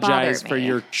apologize for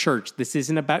your church. This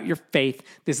isn't about your faith.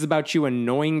 This is about you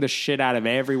annoying the shit out of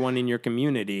everyone in your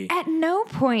community. At no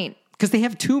point. Because they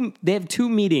have two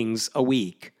meetings a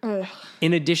week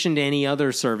in addition to any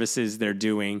other services they're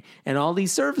doing. And all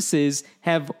these services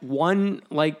have one,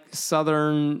 like,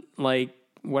 southern, like,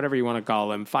 whatever you want to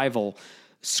call him, Fievel,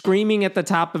 screaming at the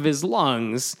top of his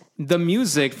lungs, the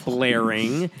music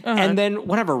blaring, and then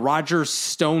whatever, Roger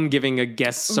Stone giving a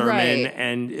guest sermon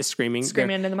and screaming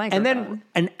into the microphone. And then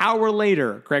an hour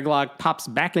later, Greg Locke pops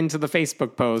back into the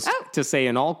Facebook post to say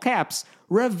in all caps,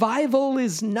 revival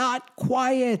is not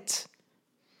quiet.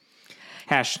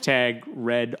 Hashtag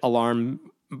red alarm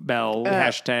bell,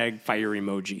 hashtag fire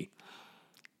emoji.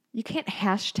 You can't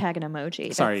hashtag an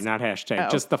emoji. Sorry, not hashtag,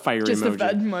 just the fire emoji. Just the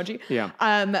emoji.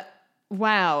 Yeah.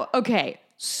 Wow. Okay.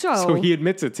 So he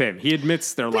admits it's him. He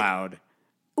admits they're loud,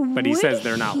 but he says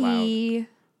they're not loud.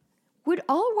 Would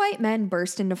all white men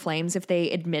burst into flames if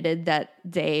they admitted that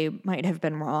they might have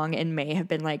been wrong and may have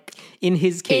been like, in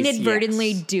his case,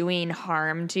 inadvertently yes, doing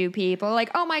harm to people? Like,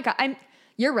 oh my God,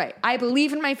 you're right. I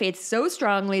believe in my faith so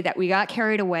strongly that we got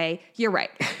carried away. You're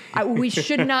right. We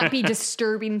should not be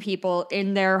disturbing people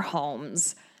in their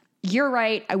homes. You're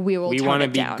right. We will. We want to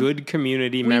be good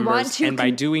community members, and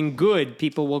by doing good,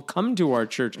 people will come to our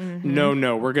church. Mm-hmm.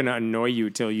 No, we're going to annoy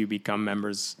you till you become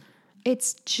members.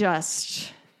 It's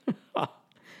just,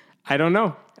 I don't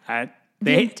know.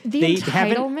 The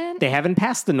entitlement. They haven't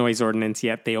passed the noise ordinance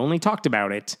yet. They only talked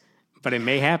about it, but it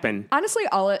may happen. Honestly,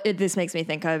 all this makes me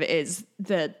think of is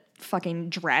the fucking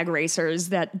drag racers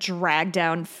that drag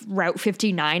down Route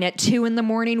 59 at 2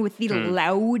 a.m. with the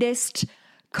loudest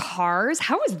cars.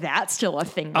 How is that still a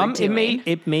thing they're doing?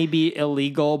 It may be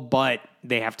illegal, but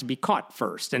they have to be caught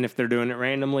first. And if they're doing it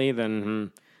randomly,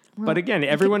 then But again,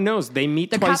 everyone knows they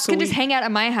meet The twice cops a can week. just hang out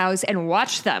at my house and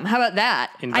watch them. How about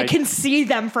that? I Invite- can see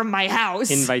them from my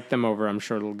house. Invite them over. I'm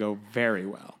sure it'll go very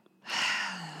well.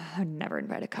 I would never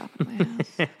invite a cop at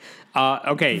my house.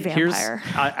 Okay, Vampire.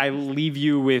 I leave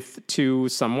you with two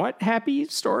somewhat happy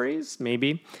stories,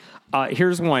 maybe.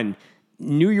 Here's one.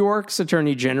 New York's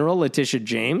Attorney General, Letitia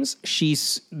James,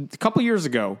 a couple years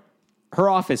ago, her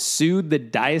office sued the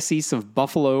Diocese of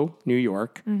Buffalo, New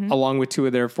York, along with two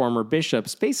of their former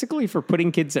bishops, basically for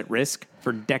putting kids at risk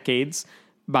for decades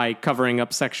by covering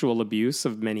up sexual abuse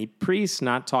of many priests,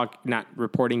 not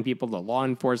reporting people to law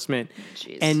enforcement.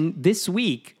 Jeez. And this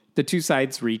week, the two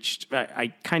sides reached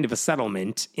kind of a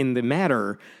settlement in the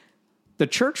matter. The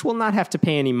church will not have to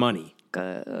pay any money.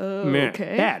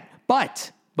 Okay. Bad.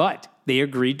 But they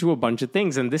agreed to a bunch of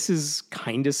things, and this is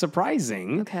kind of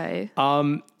surprising. Okay.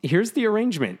 Here's the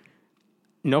arrangement.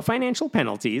 No financial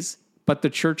penalties, but the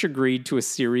church agreed to a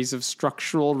series of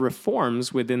structural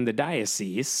reforms within the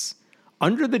diocese.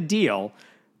 Under the deal,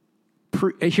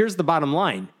 here's the bottom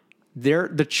line.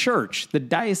 The church, the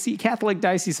Catholic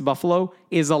Diocese of Buffalo,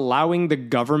 is allowing the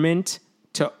government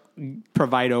to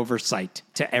provide oversight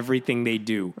to everything they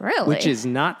do. Really? Which is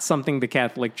not something the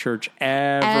Catholic Church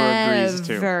ever agrees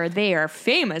to. They are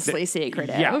famously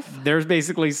secretive. Yeah, they're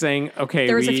basically saying, okay,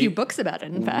 There was a few books about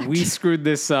it, in fact. we screwed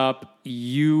this up.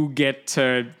 You get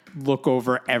to look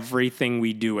over everything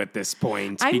we do at this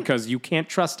point because you can't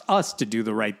trust us to do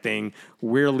the right thing.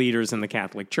 We're leaders in the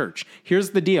Catholic Church. Here's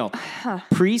the deal.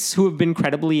 Priests who have been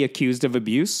credibly accused of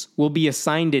abuse will be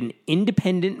assigned an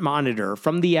independent monitor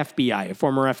from the FBI, a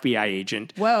former FBI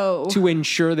agent, Whoa. to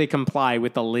ensure they comply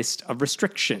with a list of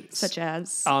restrictions. Such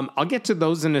as? I'll get to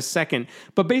those in a second.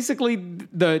 But basically,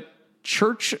 the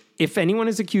church, if anyone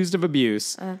is accused of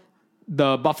abuse,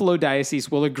 the Buffalo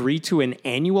Diocese will agree to an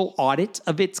annual audit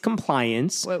of its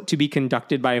compliance to be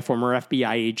conducted by a former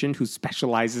FBI agent who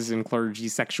specializes in clergy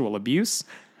sexual abuse.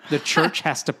 The church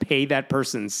has to pay that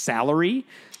person's salary.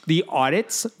 The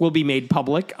audits will be made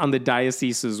public on the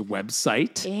diocese's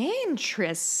website.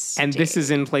 Interesting. And this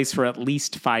is in place for at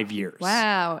least 5 years.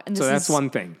 Wow. And this So that's is one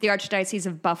thing. The Archdiocese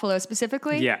of Buffalo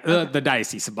specifically? Yeah, the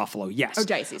Diocese of Buffalo, yes. Oh,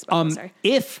 Diocese of Buffalo, sorry.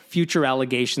 If future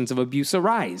allegations of abuse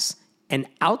arise, an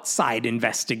outside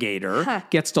investigator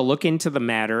gets to look into the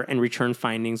matter and return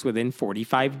findings within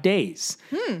 45 days.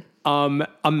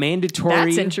 A mandatory...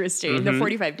 That's interesting, the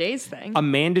 45 days thing. A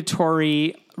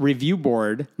mandatory review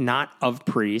board, not of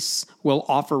priests, will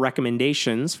offer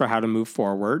recommendations for how to move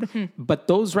forward, but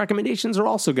those recommendations are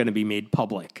also going to be made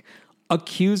public.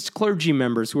 Accused clergy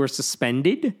members who are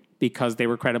suspended because they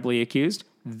were credibly accused,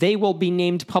 they will be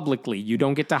named publicly. You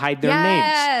don't get to hide their names.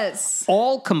 Yes.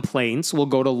 All complaints will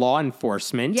go to law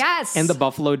enforcement. Yes. And the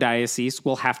Buffalo Diocese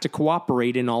will have to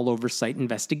cooperate in all oversight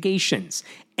investigations.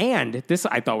 And this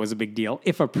I thought was a big deal.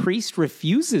 If a priest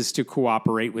refuses to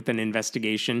cooperate with an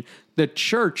investigation, the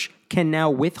church can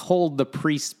now withhold the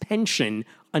priest's pension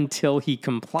until he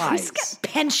complies. Priests get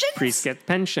pensions? Priests get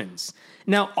pensions.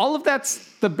 Now, all of that's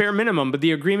the bare minimum, but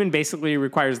the agreement basically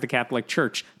requires the Catholic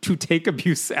Church to take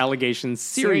abuse allegations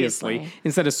seriously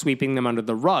instead of sweeping them under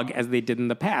the rug as they did in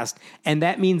the past. And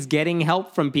that means getting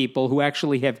help from people who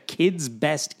actually have kids'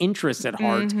 best interests at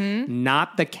heart,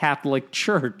 not the Catholic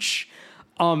Church.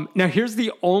 Now, here's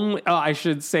the only, I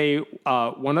should say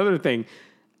one other thing.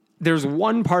 There's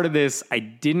one part of this I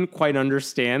didn't quite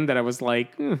understand that I was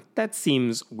like, that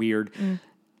seems weird.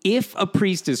 If a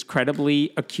priest is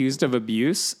credibly accused of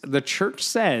abuse, the church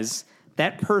says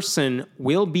that person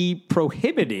will be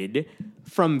prohibited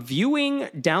from viewing,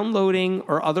 downloading,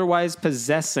 or otherwise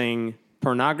possessing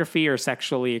pornography or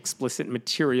sexually explicit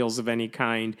materials of any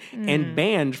kind, and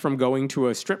banned from going to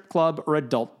a strip club or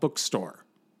adult bookstore.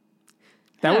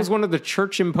 That was one of the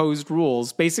church-imposed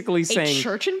rules, basically saying... A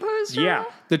church-imposed rule? Yeah.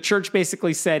 The church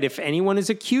basically said if anyone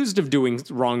is accused of doing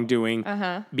wrongdoing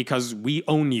because we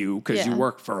own you, because you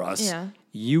work for us,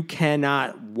 you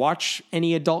cannot watch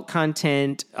any adult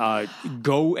content,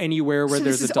 go anywhere where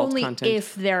there's adult content. This is only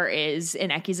if there is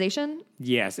an accusation?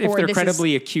 Yes, if they're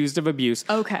credibly accused of abuse.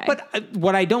 Okay. But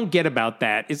what I don't get about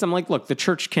that is I'm like, look, the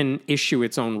church can issue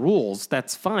its own rules.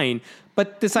 That's fine.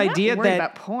 But this idea not worried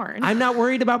about porn. I'm not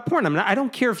worried about porn. I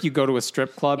don't care if you go to a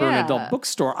strip club or an adult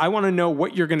bookstore. I want to know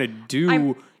what you're going to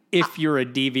do if you're a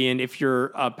deviant, if you're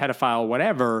a pedophile,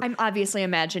 whatever. I'm obviously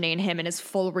imagining him in his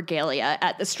full regalia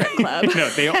at the strip club. No,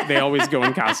 they always go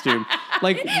in costume.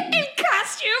 Like in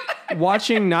costume.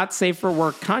 Watching not safe for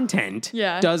work content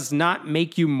does not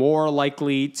make you more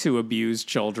likely to abuse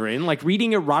children. Like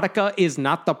reading erotica is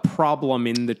not the problem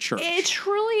in the church. It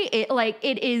truly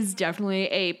it is definitely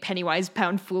a penny wise,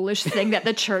 pound foolish thing that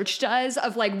the church does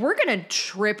of like, we're going to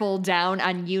triple down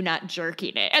on you not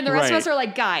jerking it. And the rest of us are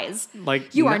like, guys,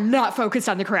 like you are not focused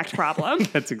on the correct problem.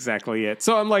 That's exactly it.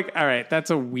 So I'm like, all right, that's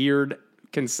a weird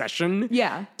concession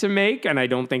to make, and I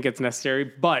don't think it's necessary.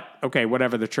 But okay,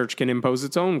 whatever, the church can impose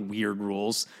its own weird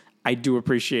rules. I do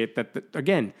appreciate that,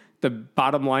 again, the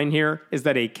bottom line here is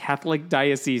that a Catholic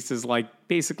diocese is like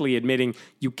basically admitting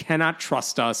you cannot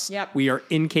trust us. Yep. We are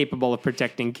incapable of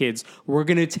protecting kids. We're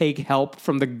going to take help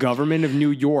from the government of New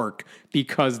York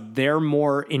because they're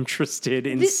more interested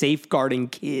in safeguarding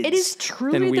kids. It is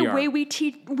truly the way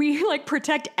we like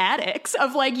protect addicts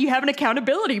of like, you have an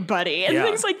accountability buddy and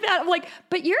things like that. Like,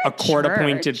 but you're a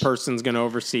court-appointed person's going to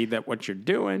oversee that what you're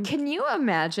doing. Can you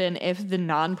imagine if the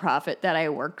nonprofit that I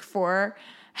worked for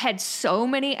had so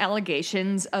many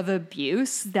allegations of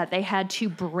abuse that they had to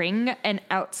bring an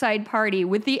outside party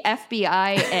with the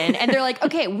FBI in, and they're like,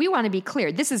 okay, we want to be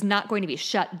clear. This is not going to be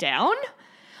shut down.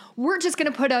 We're just going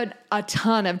to put out a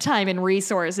ton of time and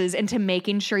resources into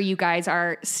making sure you guys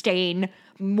are staying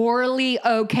morally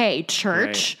okay,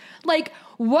 church. Right. Like,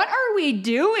 what are we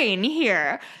doing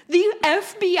here? The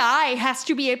FBI has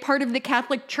to be a part of the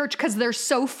Catholic Church because they're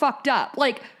so fucked up.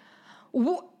 Like,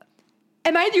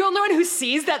 am I the only one who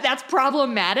sees that that's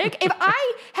problematic? If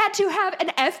I had to have an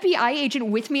FBI agent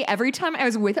with me every time I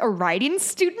was with a writing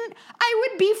student, I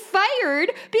would be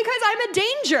fired because I'm a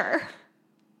danger.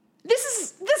 This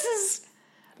is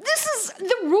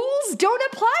the rules don't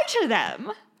apply to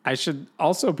them. I should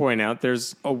also point out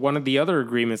there's one of the other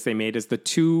agreements they made is the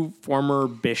two former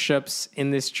bishops in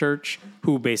this church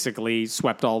who basically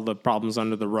swept all the problems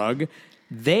under the rug.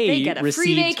 They get a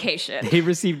free vacation. They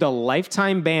received a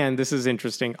lifetime ban. This is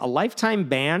interesting. A lifetime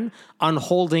ban on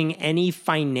holding any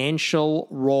financial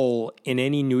role in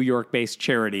any New York-based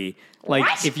charity.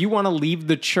 Like, if you want to leave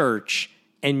the church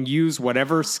and use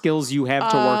whatever skills you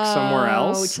have to work somewhere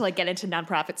else. To like get into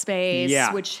nonprofit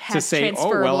space, which has to say,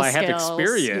 transferable I have skills.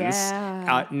 experience.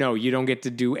 Yeah. No, you don't get to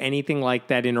do anything like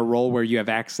that in a role where you have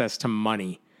access to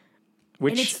money.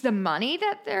 And it's the money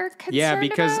that they're concerned about? Yeah,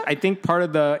 because about? I think part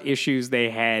of the issues they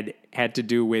had to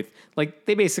do with, like,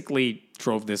 they basically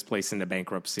drove this place into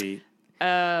bankruptcy.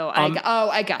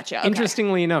 I gotcha. Okay.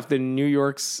 Interestingly enough, the New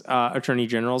York's Attorney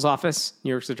General's office,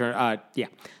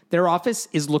 their office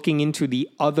is looking into the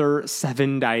other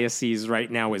 7 dioceses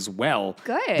right now as well.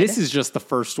 Good. This is just the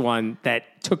first one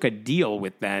that took a deal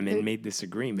with them and made this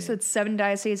agreement. So it's 7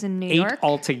 dioceses in New York? 8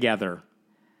 altogether.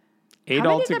 How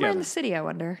many of them are in the city, I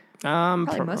wonder?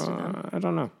 Probably most of them. I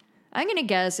don't know. I'm going to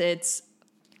guess it's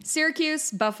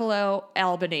Syracuse, Buffalo,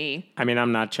 Albany. I mean,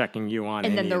 I'm not checking you on and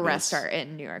any then the of rest this. are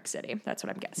in New York City. That's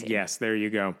what I'm guessing. Yes, there you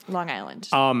go. Long Island.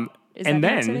 Is and then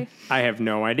New York City? I have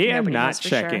no idea. Nobody I'm not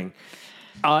checking.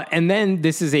 Sure. And then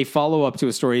this is a follow-up to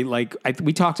a story. Like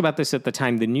we talked about this at the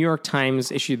time. The New York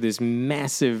Times issued this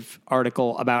massive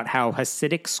article about how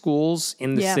Hasidic schools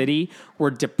in the city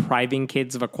were depriving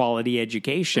kids of a quality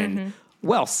education. Mm-hmm.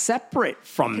 Well, separate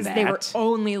from that. Because they were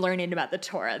only learning about the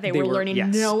Torah. They were learning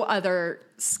no other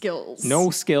skills. No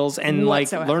skills. And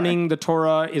whatsoever. Like learning the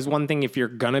Torah is one thing if you're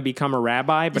going to become a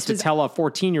rabbi, but to tell a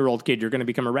 14-year-old kid you're going to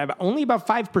become a rabbi, only about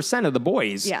 5% of the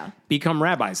boys become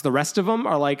rabbis. The rest of them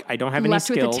are like, I don't have any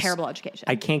skills. Left with a terrible education.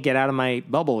 I can't get out of my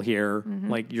bubble here. Mm-hmm.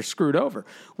 Like, you're screwed over.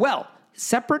 Well,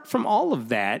 separate from all of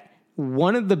that,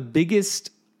 one of the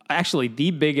biggest, actually the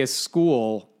biggest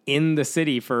school in the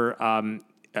city for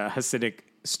Hasidic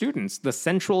students, the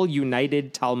Central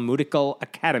United Talmudical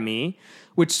Academy,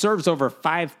 which serves over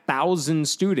 5,000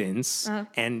 students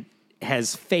and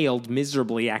has failed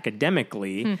miserably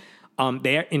academically.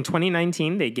 In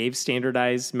 2019, they gave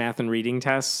standardized math and reading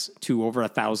tests to over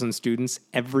 1,000 students.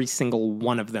 Every single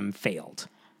one of them failed.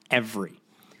 Every.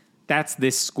 That's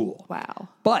this school. Wow.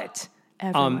 But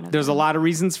there's a lot of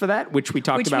reasons for that, which we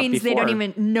talked about before. Which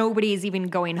means nobody is even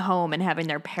going home and having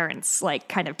their parents like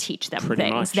kind of teach them Pretty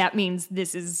things. Much. That means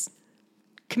this is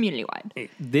community-wide.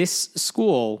 This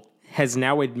school has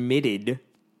now admitted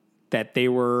that they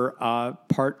were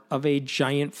part of a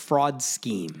giant fraud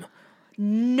scheme.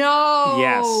 No.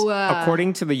 Yes.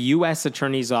 According to the U.S.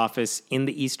 Attorney's Office in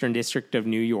the Eastern District of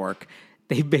New York,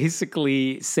 they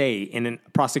basically say in a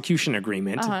prosecution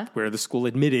agreement where the school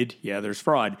admitted, there's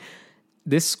fraud,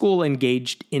 this school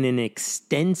engaged in an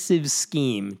extensive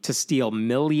scheme to steal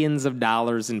millions of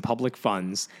dollars in public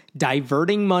funds,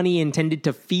 diverting money intended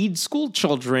to feed school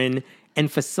children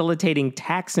and facilitating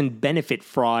tax and benefit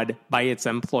fraud by its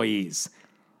employees.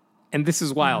 And this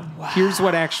is wild. Wow. Here's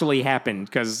what actually happened,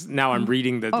 because now I'm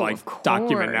reading the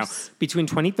document now. Between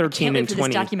 2013 and this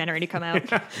documentary to come out.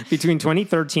 Between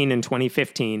 2013 and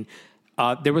 2015,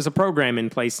 there was a program in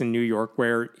place in New York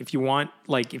where if you want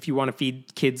to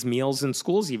feed kids meals in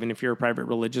schools, even if you're a private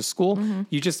religious school,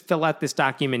 you just fill out this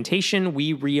documentation.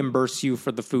 We reimburse you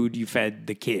for the food you fed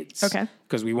the kids. Okay.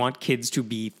 Because we want kids to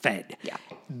be fed. Yeah.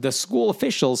 The school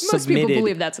officials Most submitted... people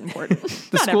believe that's important.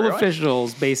 The school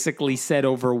officials basically said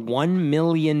over 1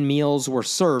 million meals were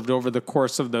served over the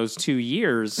course of those 2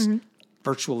 years.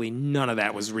 Virtually none of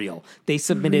that was real. They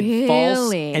submitted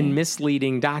false and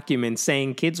misleading documents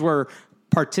saying kids were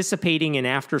participating in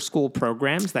after-school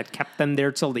programs that kept them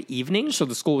there till the evening, so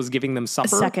the school was giving them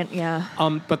supper.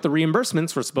 But the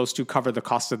reimbursements were supposed to cover the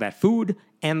cost of that food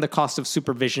and the cost of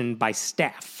supervision by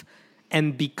staff.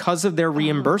 And because of their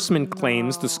reimbursement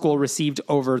claims, the school received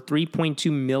over $3.2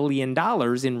 million in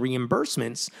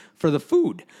reimbursements for the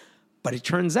food. But it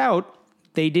turns out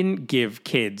they didn't give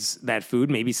kids that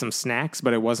food, maybe some snacks,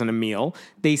 but it wasn't a meal.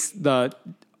 The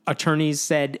attorneys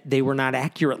said they were not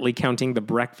accurately counting the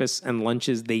breakfasts and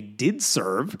lunches they did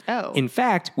serve. Oh. In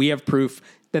fact, we have proof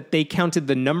that they counted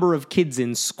the number of kids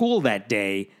in school that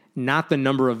day, not the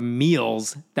number of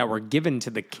meals that were given to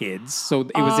the kids. So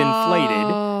it was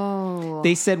inflated.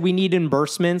 They said we need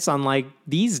reimbursements on like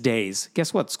these days.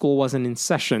 Guess what? School wasn't in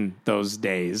session those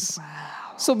days. Wow.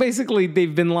 So basically,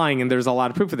 they've been lying, and there's a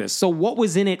lot of proof of this. So what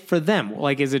was in it for them?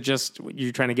 Like, is it just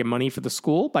you're trying to get money for the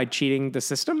school by cheating the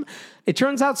system? It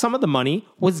turns out some of the money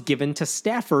was given to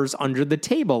staffers under the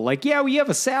table. Like, yeah, we have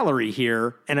a salary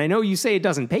here, and I know you say it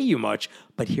doesn't pay you much,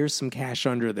 but here's some cash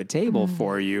under the table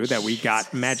for you that we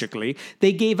got magically.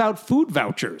 They gave out food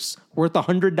vouchers worth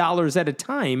 $100 at a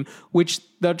time, which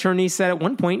the attorney said at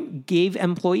one point gave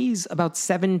employees about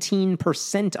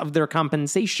 17% of their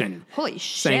compensation. Holy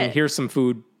shit. Saying, here's some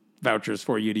food vouchers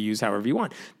for you to use however you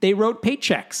want. They wrote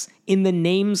paychecks in the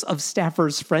names of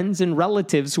staffers' friends and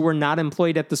relatives who were not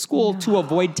employed at the school to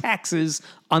avoid taxes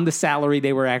on the salary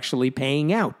they were actually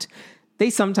paying out. They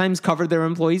sometimes covered their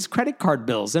employees' credit card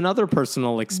bills and other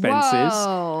personal expenses.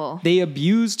 Whoa. They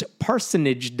abused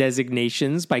parsonage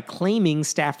designations by claiming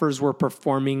staffers were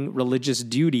performing religious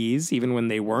duties even when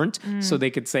they weren't. So they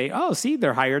could say, oh, see,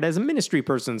 they're hired as a ministry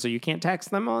person, so you can't tax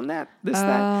them on that,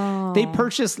 that. They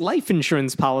purchased life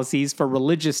insurance policies for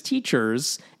religious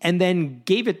teachers and then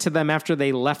gave it to them after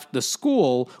they left the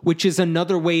school, which is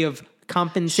another way of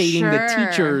compensating the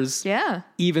teachers,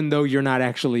 even though you're not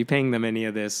actually paying them any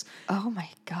of this. Oh my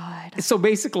God. So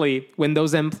basically, when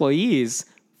those employees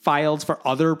filed for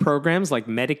other programs like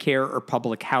Medicare or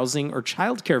public housing or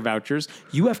childcare vouchers,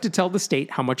 you have to tell the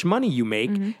state how much money you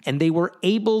make. And they were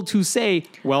able to say,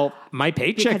 well, my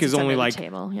paycheck is only like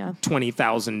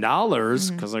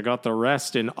 $20,000 because I got the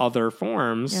rest in other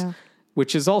forms.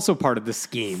 Which is also part of the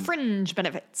scheme. Fringe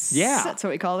benefits. Yeah. That's what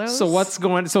we call those.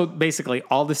 So basically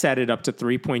all this added up to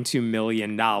 $3.2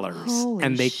 million.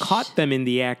 And they caught them in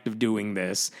the act of doing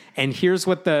this. And here's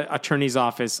what the attorney's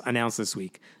office announced this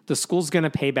week. The school's going to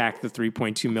pay back the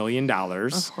 $3.2 million.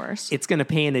 Of course. It's going to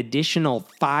pay an additional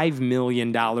 $5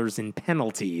 million in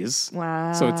penalties.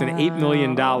 Wow. So it's an $8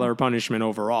 million punishment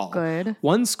overall. Good.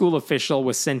 One school official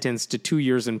was sentenced to 2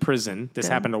 years in prison. This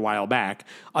happened a while back.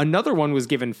 Another one was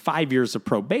given 5 years of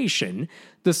probation.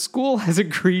 The school has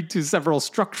agreed to several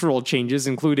structural changes,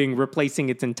 including replacing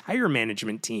its entire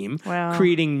management team,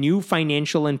 creating new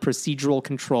financial and procedural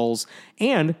controls,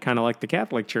 and, kind of like the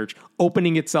Catholic Church,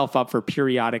 opening itself up for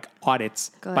periodic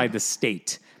audits by the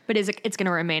state. But it's going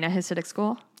to remain a Hasidic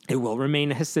school? It will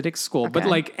remain a Hasidic school, but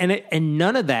and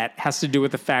none of that has to do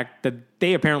with the fact that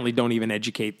they apparently don't even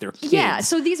educate their kids. Yeah,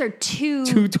 so these are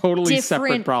two totally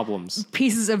separate problems.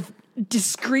 Pieces of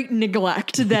discrete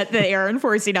neglect that they are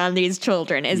enforcing on these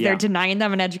children is they're denying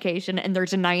them an education and they're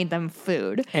denying them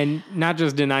food. And not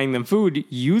just denying them food,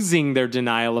 using their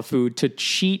denial of food to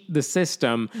cheat the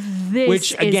system.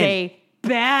 This is a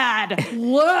bad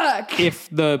look. If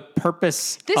the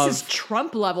purpose This is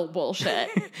Trump level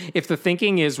bullshit. If the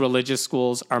thinking is religious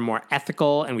schools are more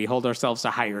ethical and we hold ourselves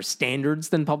to higher standards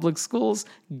than public schools,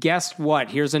 guess what?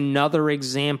 Here's another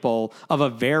example of a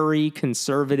very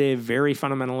conservative, very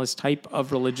fundamentalist type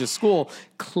of religious school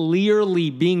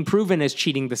clearly being proven as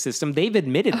cheating the system. They've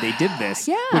admitted they did this,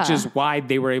 which is why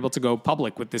they were able to go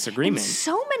public with this agreement. And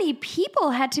so many people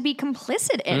had to be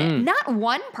complicit in it. Not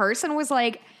one person was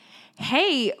like,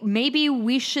 hey, maybe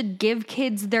we should give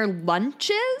kids their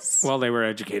lunches? Well, they were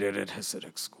educated at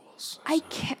Hasidic schools. I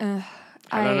can't.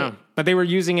 I don't know. But they were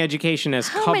using education as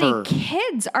cover. How many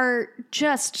kids are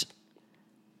just...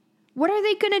 What are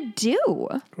they going to do?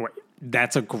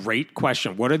 That's a great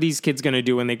question. What are these kids going to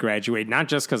do when they graduate? Not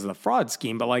just because of the fraud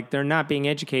scheme, but like they're not being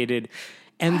educated.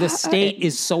 And the state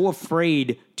is so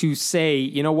afraid to say,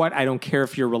 you know what, I don't care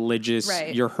if you're religious,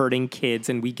 Right. you're hurting kids,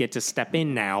 and we get to step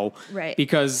in now. Right.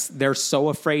 Because they're so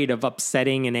afraid of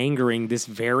upsetting and angering this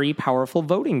very powerful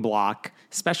voting bloc,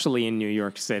 especially in New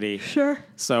York City. Sure.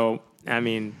 So, I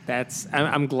mean,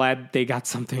 I'm glad they got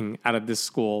something out of this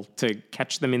school to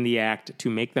catch them in the act, to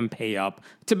make them pay up,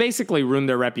 to basically ruin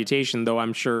their reputation, though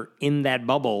I'm sure in that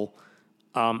bubble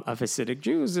of Hasidic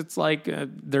Jews, it's like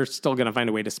they're still going to find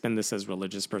a way to spin this as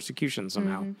religious persecution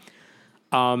somehow.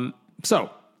 So,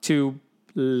 2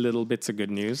 little bits of good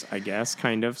news, I guess,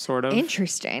 kind of, sort of.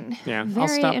 Interesting. Yeah, Very I'll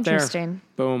stop interesting.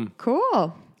 there. Boom.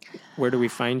 Cool. Where do we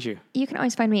find you? You can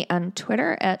always find me on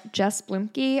Twitter at Jess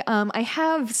Blumke. I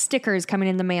have stickers coming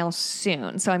in the mail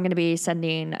soon, so I'm going to be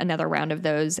sending another round of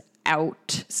those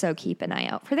out. So keep an eye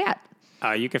out for that.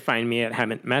 You can find me at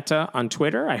Hemant Mehta on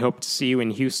Twitter. I hope to see you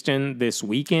in Houston this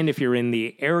weekend if you're in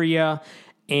the area.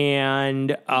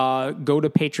 And go to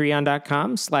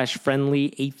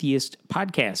patreon.com/friendly atheist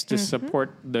podcast to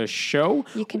support the show.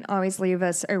 You can always leave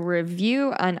us a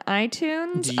review on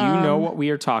iTunes. Do you know what we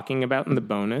are talking about in the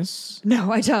bonus?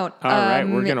 No, I don't. All right,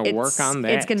 we're going to work on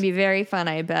that. It's going to be very fun,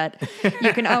 I bet.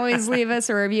 You can always leave us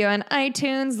a review on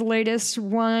iTunes. The latest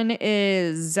one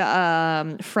is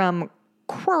from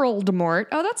Quarrelmort.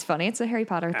 Oh, that's funny. It's a Harry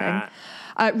Potter thing.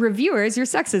 Reviewers, your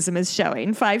sexism is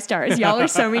showing. 5 stars. Y'all are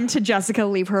so mean to Jessica.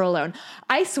 Leave her alone.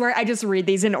 I swear I just read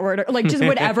these in order. Like, just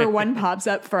whatever one pops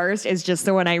up first is just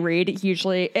the one I read.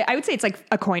 Usually, I would say it's like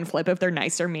a coin flip if they're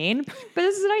nice or mean. But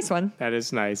this is a nice one. That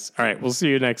is nice. All right, we'll see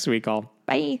you next week, all.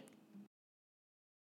 Bye.